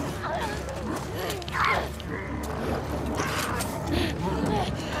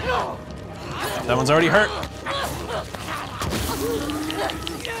 That one's already hurt.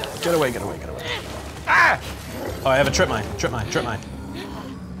 Get away, get away, get away. Ah! Oh, I have a trip mine, trip mine, trip mine.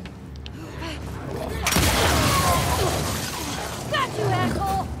 Got you,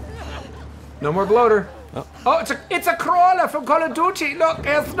 asshole! No more bloater. Oh, it's a crawler from Call of Duty. Look, he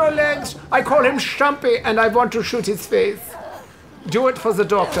has no legs. I call him Stumpy, and I want to shoot his face. Do it for the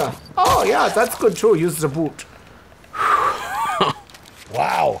doctor. Oh, yeah, that's good too. Use the boot.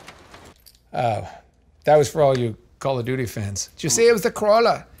 Wow. That was for all you Call of Duty fans. Did you say it was a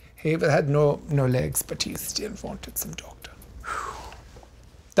crawler? He had no legs, but he still wanted some doctor.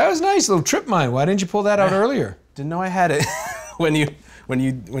 That was nice, little trip mine. Why didn't you pull that out earlier? Didn't know I had it. when you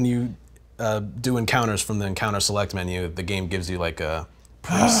do encounters from the encounter select menu, the game gives you like a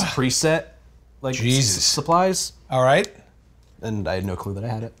preset like Jesus. Supplies. All right. And I had no clue that I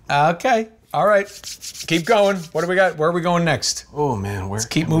had it. Okay. All right. Keep going. What do we got? Where are we going next? Oh man, Let's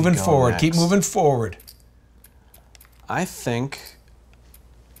keep moving forward. Next? Keep moving forward. I think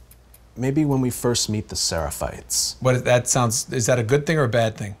maybe when we first meet the Seraphites. What that sounds? Is that a good thing or a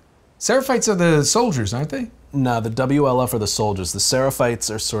bad thing? Seraphites are the soldiers, aren't they? No, the WLF are the soldiers. The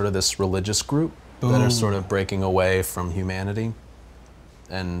Seraphites are sort of this religious group that are sort of breaking away from humanity.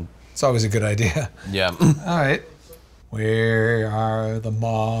 And it's always a good idea. Yeah. All right. Where are the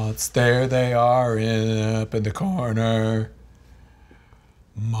moths? There they are up in the corner.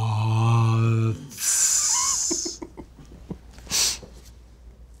 Moths.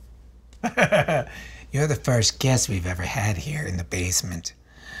 You're the first guest we've ever had here in the basement.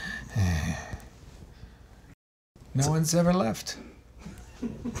 No one's ever left.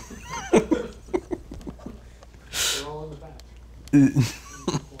 They're all in the back.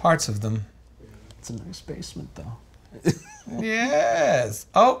 Parts of them. It's a nice basement, though. Yes.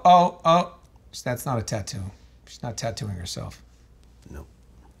 Oh. That's not a tattoo. She's not tattooing herself. Nope.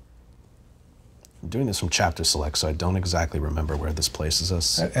 I'm doing this from chapter select, so I don't exactly remember where this places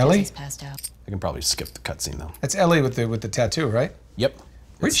us. Ellie? Passed out. I can probably skip the cutscene though. That's Ellie with the tattoo, right? Yep.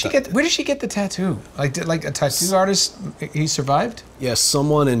 Where did she get the tattoo? Like a tattoo artist? He survived? Yeah,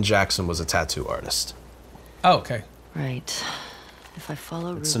 someone in Jackson was a tattoo artist. Oh, okay. Right. If I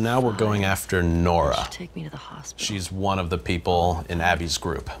follow Route So now we're going after Nora. Take me to the hospital. She's one of the people in Abby's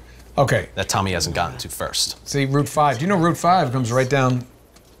group. Okay. That Tommy hasn't gotten to first. See, Route 5. Do you know Route 5 comes right down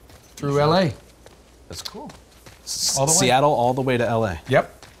through LA? That's cool. All the way. Seattle all the way to LA.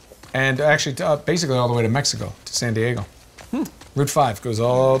 Yep. And actually, basically all the way to Mexico, to San Diego. Route 5 goes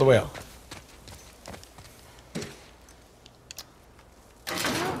all the way up.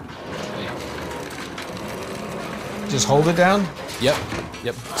 Just hold it down? Yep.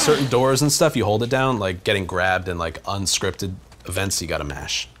 Certain doors and stuff, you hold it down, like getting grabbed and like unscripted events, you gotta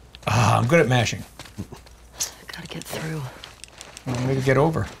mash. Ah, I'm good at mashing. Gotta get through. Well, maybe get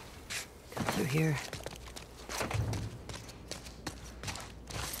over. Go through here.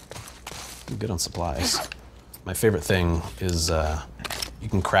 I'm good on supplies. My favorite thing is you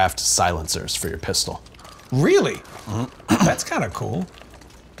can craft silencers for your pistol. Really? Mm-hmm. That's kind of cool.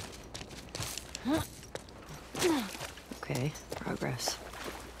 Okay, progress.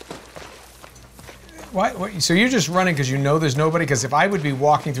 Why? So you're just running because you know there's nobody? Because if I would be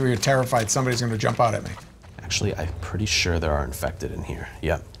walking through here terrified, somebody's going to jump out at me. Actually, I'm pretty sure there are infected in here.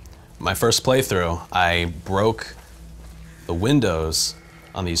 Yep. My first playthrough, I broke the windows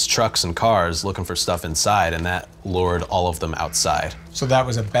on these trucks and cars looking for stuff inside, and that lured all of them outside. So that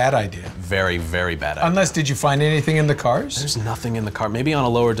was a bad idea. Very, very bad idea. Unless, did you find anything in the cars? There's nothing in the car. Maybe on a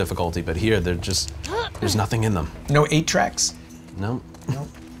lower difficulty, but here, there's nothing in them. No 8-tracks? No. No.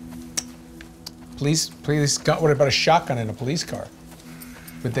 Police, what about a shotgun in a police car?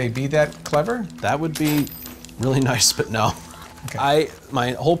 Would they be that clever? That would be really nice, but no. Okay.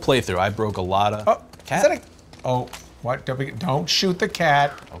 My whole playthrough, I broke a lot of... Oh, cat? Is that a... Oh, what? Don't shoot the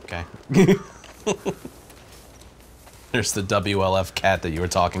cat. Okay. There's the WLF cat that you were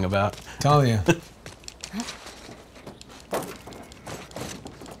talking about. Telling you.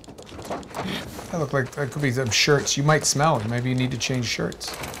 That look like that could be some shirts. You might smell it. Maybe you need to change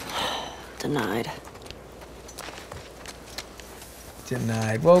shirts. Denied.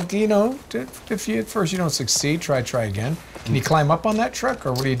 Denied. Well, you know, if you at first you don't succeed, try again. Can you climb up on that truck,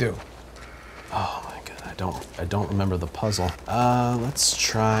 or what do you do? Oh my god, I don't remember the puzzle. Let's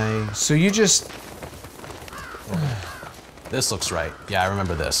try. So you just. This looks right. Yeah, I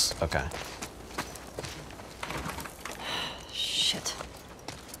remember this. Okay. Shit.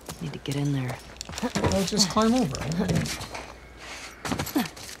 Need to get in there. Well, just climb over.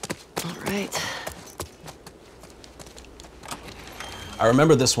 All right. I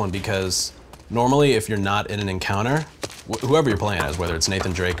remember this one because normally if you're not in an encounter, whoever you're playing as, whether it's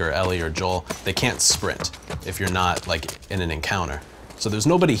Nathan Drake or Ellie or Joel, they can't sprint if you're not like in an encounter. So there's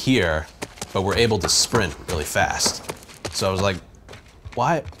nobody here, but we're able to sprint really fast. So I was like,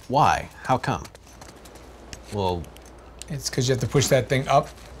 why? How come? Well, it's because you have to push that thing up.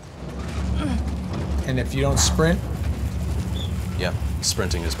 And if you don't sprint. Yep,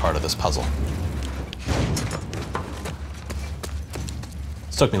 sprinting is part of this puzzle.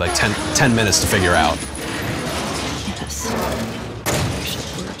 It took me like 10 minutes to figure out. Yes.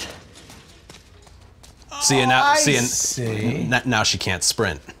 Actually worked. See, and now she can't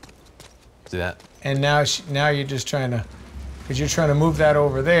sprint. See that? And now you're just trying to, because you're trying to move that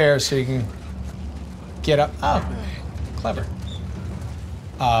over there so you can get up. Oh, clever.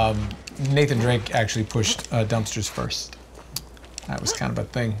 Nathan Drake actually pushed dumpsters first. That was kind of a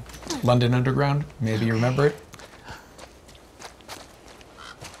thing. London Underground, maybe you remember it.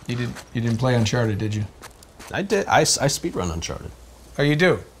 You didn't play Uncharted, did you? I did. I speedrun Uncharted. Oh, you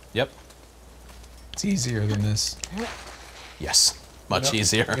do? Yep. It's easier than this. Yes, much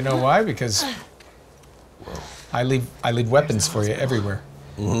easier. You know why? Because I leave weapons for you everywhere.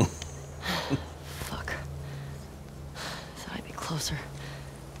 Mm-hmm. Fuck. Thought I'd be closer.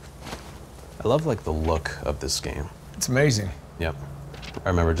 I love like the look of this game. It's amazing. Yep. I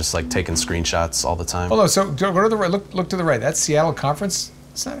remember just like taking screenshots all the time. Hold on, so go to the right. Look to the right. That's Seattle Conference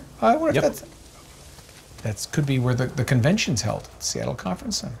Center. I wonder if that could be where the convention's held. Seattle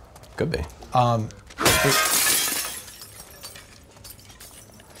Conference Center. Could be. I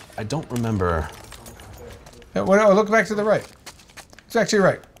don't remember. Look back to the right. It's actually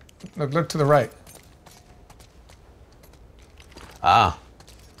right. Look to the right. Ah.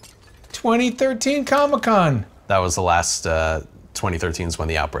 2013 Comic-Con. That was the last 2013 is when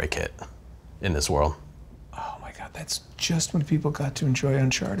the outbreak hit in this world. Oh my god, that's just when people got to enjoy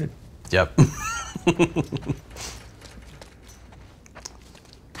Uncharted. Yep.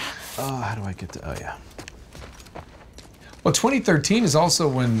 Oh, how do I get to? Oh yeah. Well, 2013 is also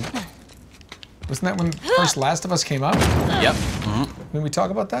when. Wasn't that when first Last of Us came out? Yep. Mm-hmm. Did we talk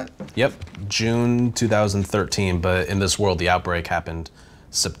about that? Yep. June 2013, but in this world, the outbreak happened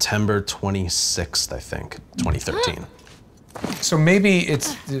September 26th, I think, 2013. So maybe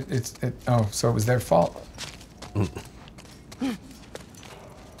so it was their fault.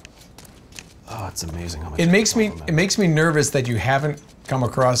 Oh, it's amazing how much. It makes me nervous that you haven't come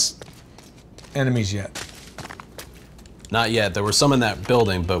across enemies yet. Not yet. There were some in that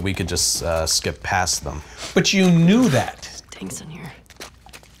building, but we could just skip past them. But you knew that. Stinks in here.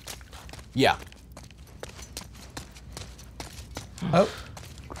 Yeah. Oh.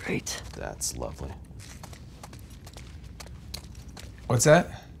 Great. That's lovely. What's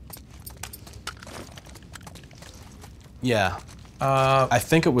that? Yeah. I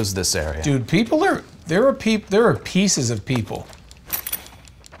think it was this area. Dude, there are pieces of people.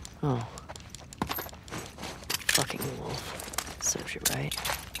 Oh. Fucking wolf. Serves you right.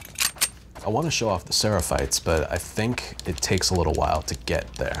 I want to show off the Seraphites, but I think it takes a little while to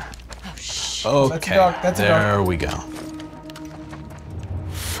get there. Oh, shit. Okay, there we go.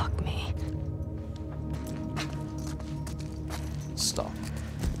 Fuck me. Stop.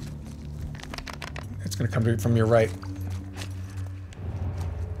 It's gonna come from your right.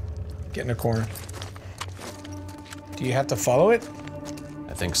 Get in a corner. Do you have to follow it?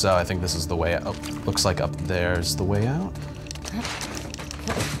 I think so. I think this is the way out. Oh, looks like up there's the way out.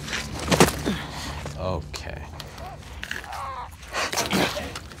 Okay.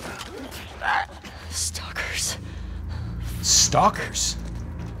 Stalkers. Stalkers?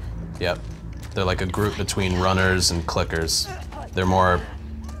 Yep. They're like a group between runners and clickers. They're more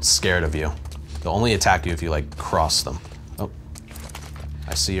scared of you. They'll only attack you if you, like, cross them. Oh.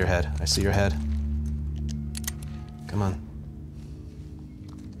 I see your head. I see your head. Come on.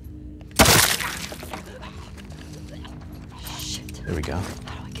 Shit. There we go.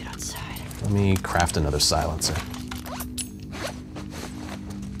 How do I get outside? Let me craft another silencer.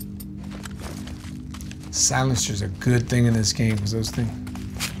 Silencer's a good thing in this game, because those things...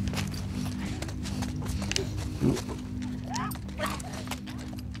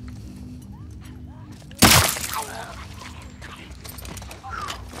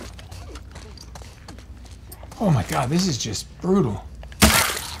 Oh my god, this is just brutal.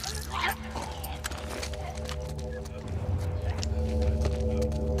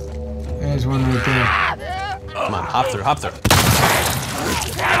 There's one right there. Come on, hop through, hop through.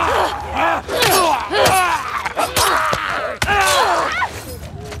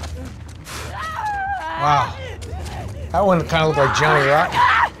 Wow. That one kind of looked like Johnny Rotten.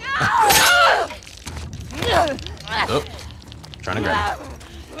 Oh, trying to grab it.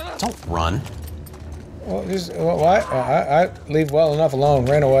 Don't run. Well, what? I leave well enough alone.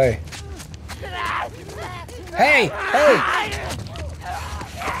 Ran away. Hey! Hey!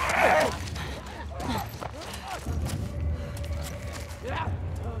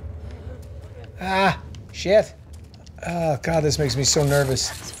 Ah, shit. Oh, God, this makes me so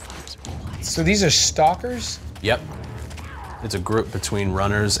nervous. So these are stalkers? Yep. It's a group between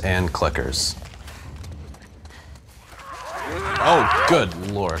runners and clickers. Oh, good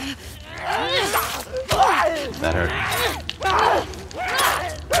lord. That hurt.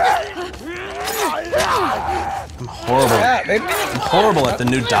 I'm horrible. I'm horrible at the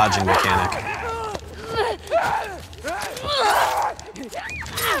new dodging mechanic.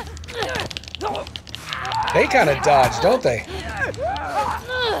 They kind of dodge, don't they?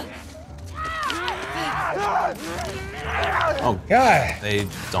 Oh, God. They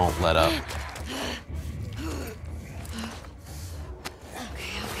don't let up.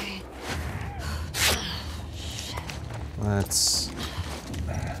 Let's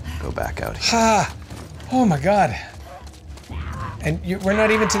go back out here. Ah, oh my God. And we're not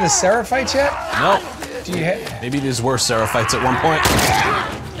even to the Seraphites yet? Nope. Do you Maybe these were Seraphites at one point.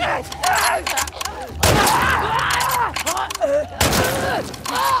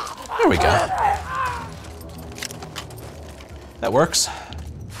 There we go. That works.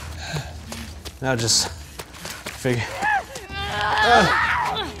 Now just figure...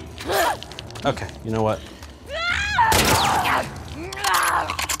 Okay, you know what?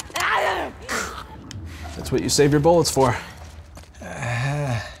 That's what you save your bullets for.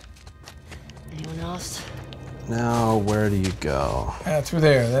 Anyone else? Now, where do you go? Through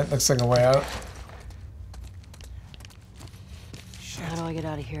there. That looks like a way out. How do I get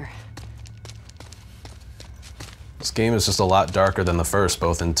out of here? This game is just a lot darker than the first,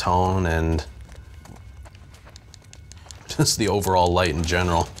 both in tone and just the overall light in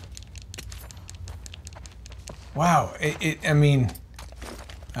general. Wow. I mean,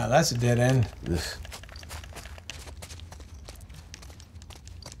 that's a dead end. Ugh.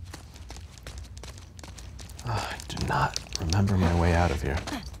 I do not remember my way out of here.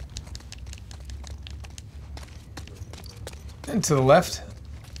 And to the left.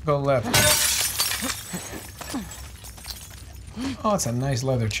 Go left. Oh, it's a nice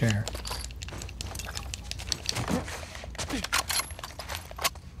leather chair.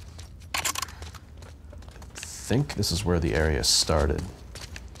 I think this is where the area started.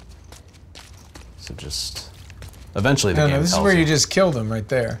 So just... Eventually the game this is where you just killed him right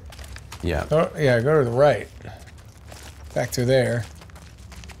there. Yeah. Oh, yeah, go to the right. Back to there.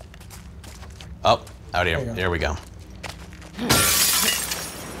 Oh, out here. Here we go.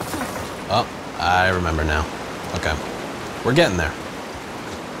 Oh, I remember now. Okay. We're getting there.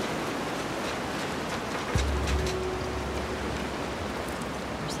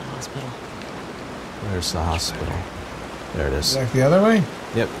 Where's the hospital? There it is. Like the other way?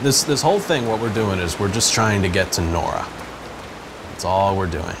 Yep. This whole thing, what we're doing is we're just trying to get to Nora. That's all we're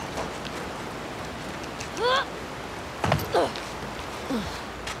doing.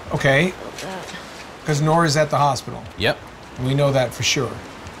 Okay. Because Nora's at the hospital. Yep. We know that for sure.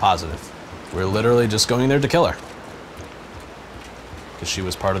 Positive. We're literally just going there to kill her. Because she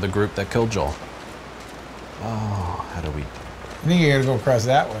was part of the group that killed Joel. Oh, how do we... I think you gotta go across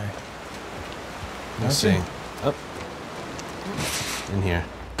that way. Let's see. Up. In here.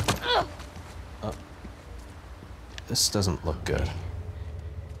 Up. This doesn't look good.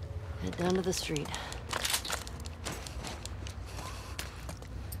 Head down to the street.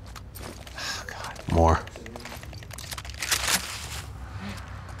 Oh, God. More.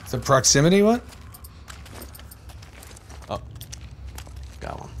 The proximity one? Oh.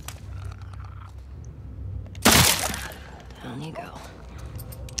 Got one. Down you go.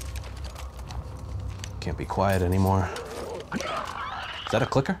 Can't be quiet anymore. Is that a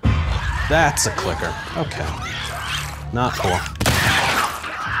clicker? That's a clicker. Okay. Not cool.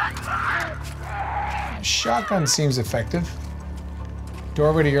 Shotgun seems effective.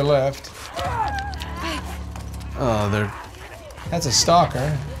 Doorway to your left. Oh, they're... That's a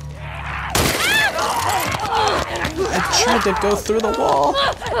stalker. I tried to go through the wall.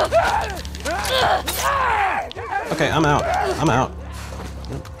 Okay, I'm out. I'm out.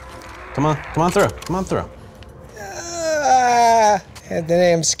 Come on. Come on through. Come on through.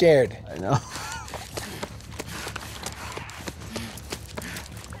 Anthony, I'm scared. I know.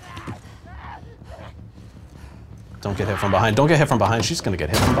 Don't get hit from behind. Don't get hit from behind. She's gonna get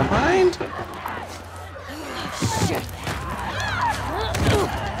hit from behind. Shit.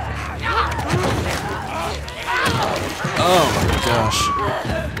 Oh my gosh.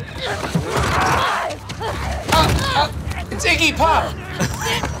 It's Iggy Pop!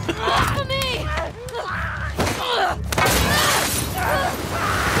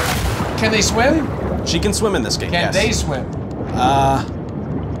 Can they swim? She can swim in this game, Can yes. they swim?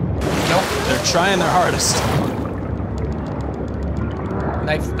 Nope. They're trying their hardest.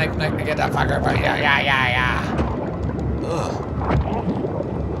 Knife, get that fucker. Yeah. Ugh.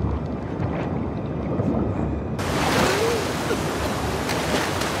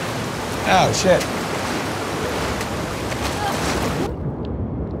 Oh, shit.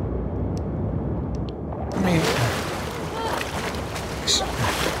 I mean...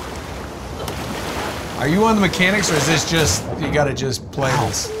 Are you on the mechanics, or is this just, you gotta just play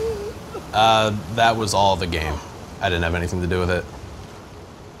this? That was all the game. I didn't have anything to do with it.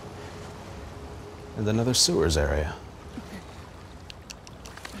 And another sewers area.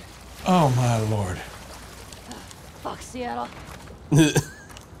 Oh my lord. Fuck Seattle. Ellie.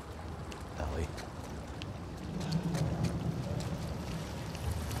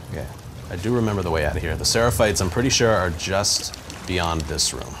 Okay, I do remember the way out of here. The Seraphites, I'm pretty sure, are just beyond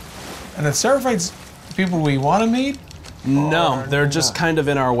this room. And the Seraphites, people we want to meet? No, they're just kind of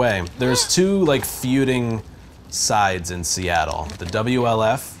in our way. There's two, like, feuding sides in Seattle. The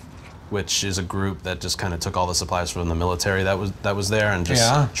WLF, which is a group that just kind of took all the supplies from the military that was there and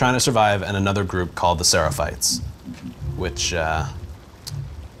just trying to survive, and another group called the Seraphites, which they're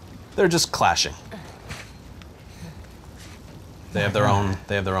just clashing. They have their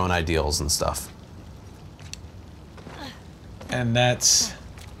own ideals and stuff. And that's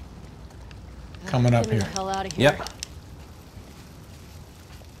coming up here. Get the hell out of here.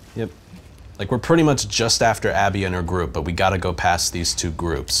 Yep. Like, we're pretty much just after Abby and her group, but we gotta go past these two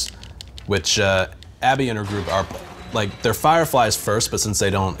groups. Which, Abby and her group are, like, they're Fireflies first, but since they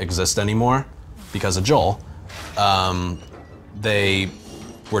don't exist anymore, because of Joel, they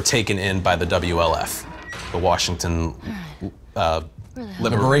were taken in by the WLF, the Washington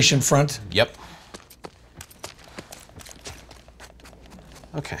Liberation Front? Yep.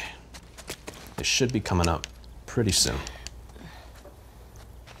 Okay. They should be coming up pretty soon.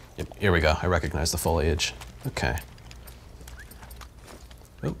 Yep, here we go. I recognize the foliage. Okay.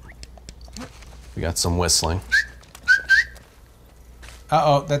 Oh. We got some whistling.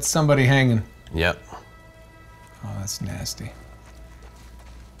 Uh-oh, that's somebody hanging. Yep. Oh, that's nasty.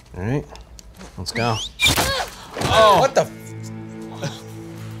 All right, let's go. Oh, what the?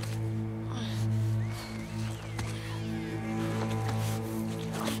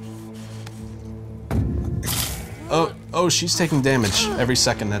 Oh, she's taking damage every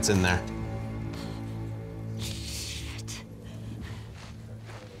second that's in there.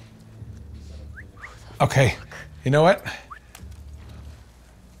 Okay, you know what?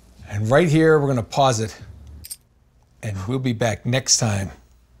 And right here, we're gonna pause it. And we'll be back next time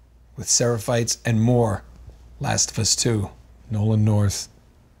with Seraphites and more Last of Us 2, Nolan North,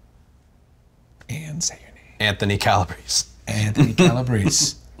 And say your name. Anthony Calabrese. Anthony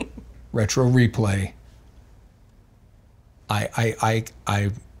Calabrese. Retro replay.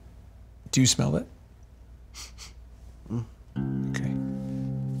 I do you smell it? Okay.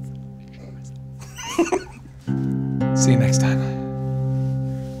 See you next time.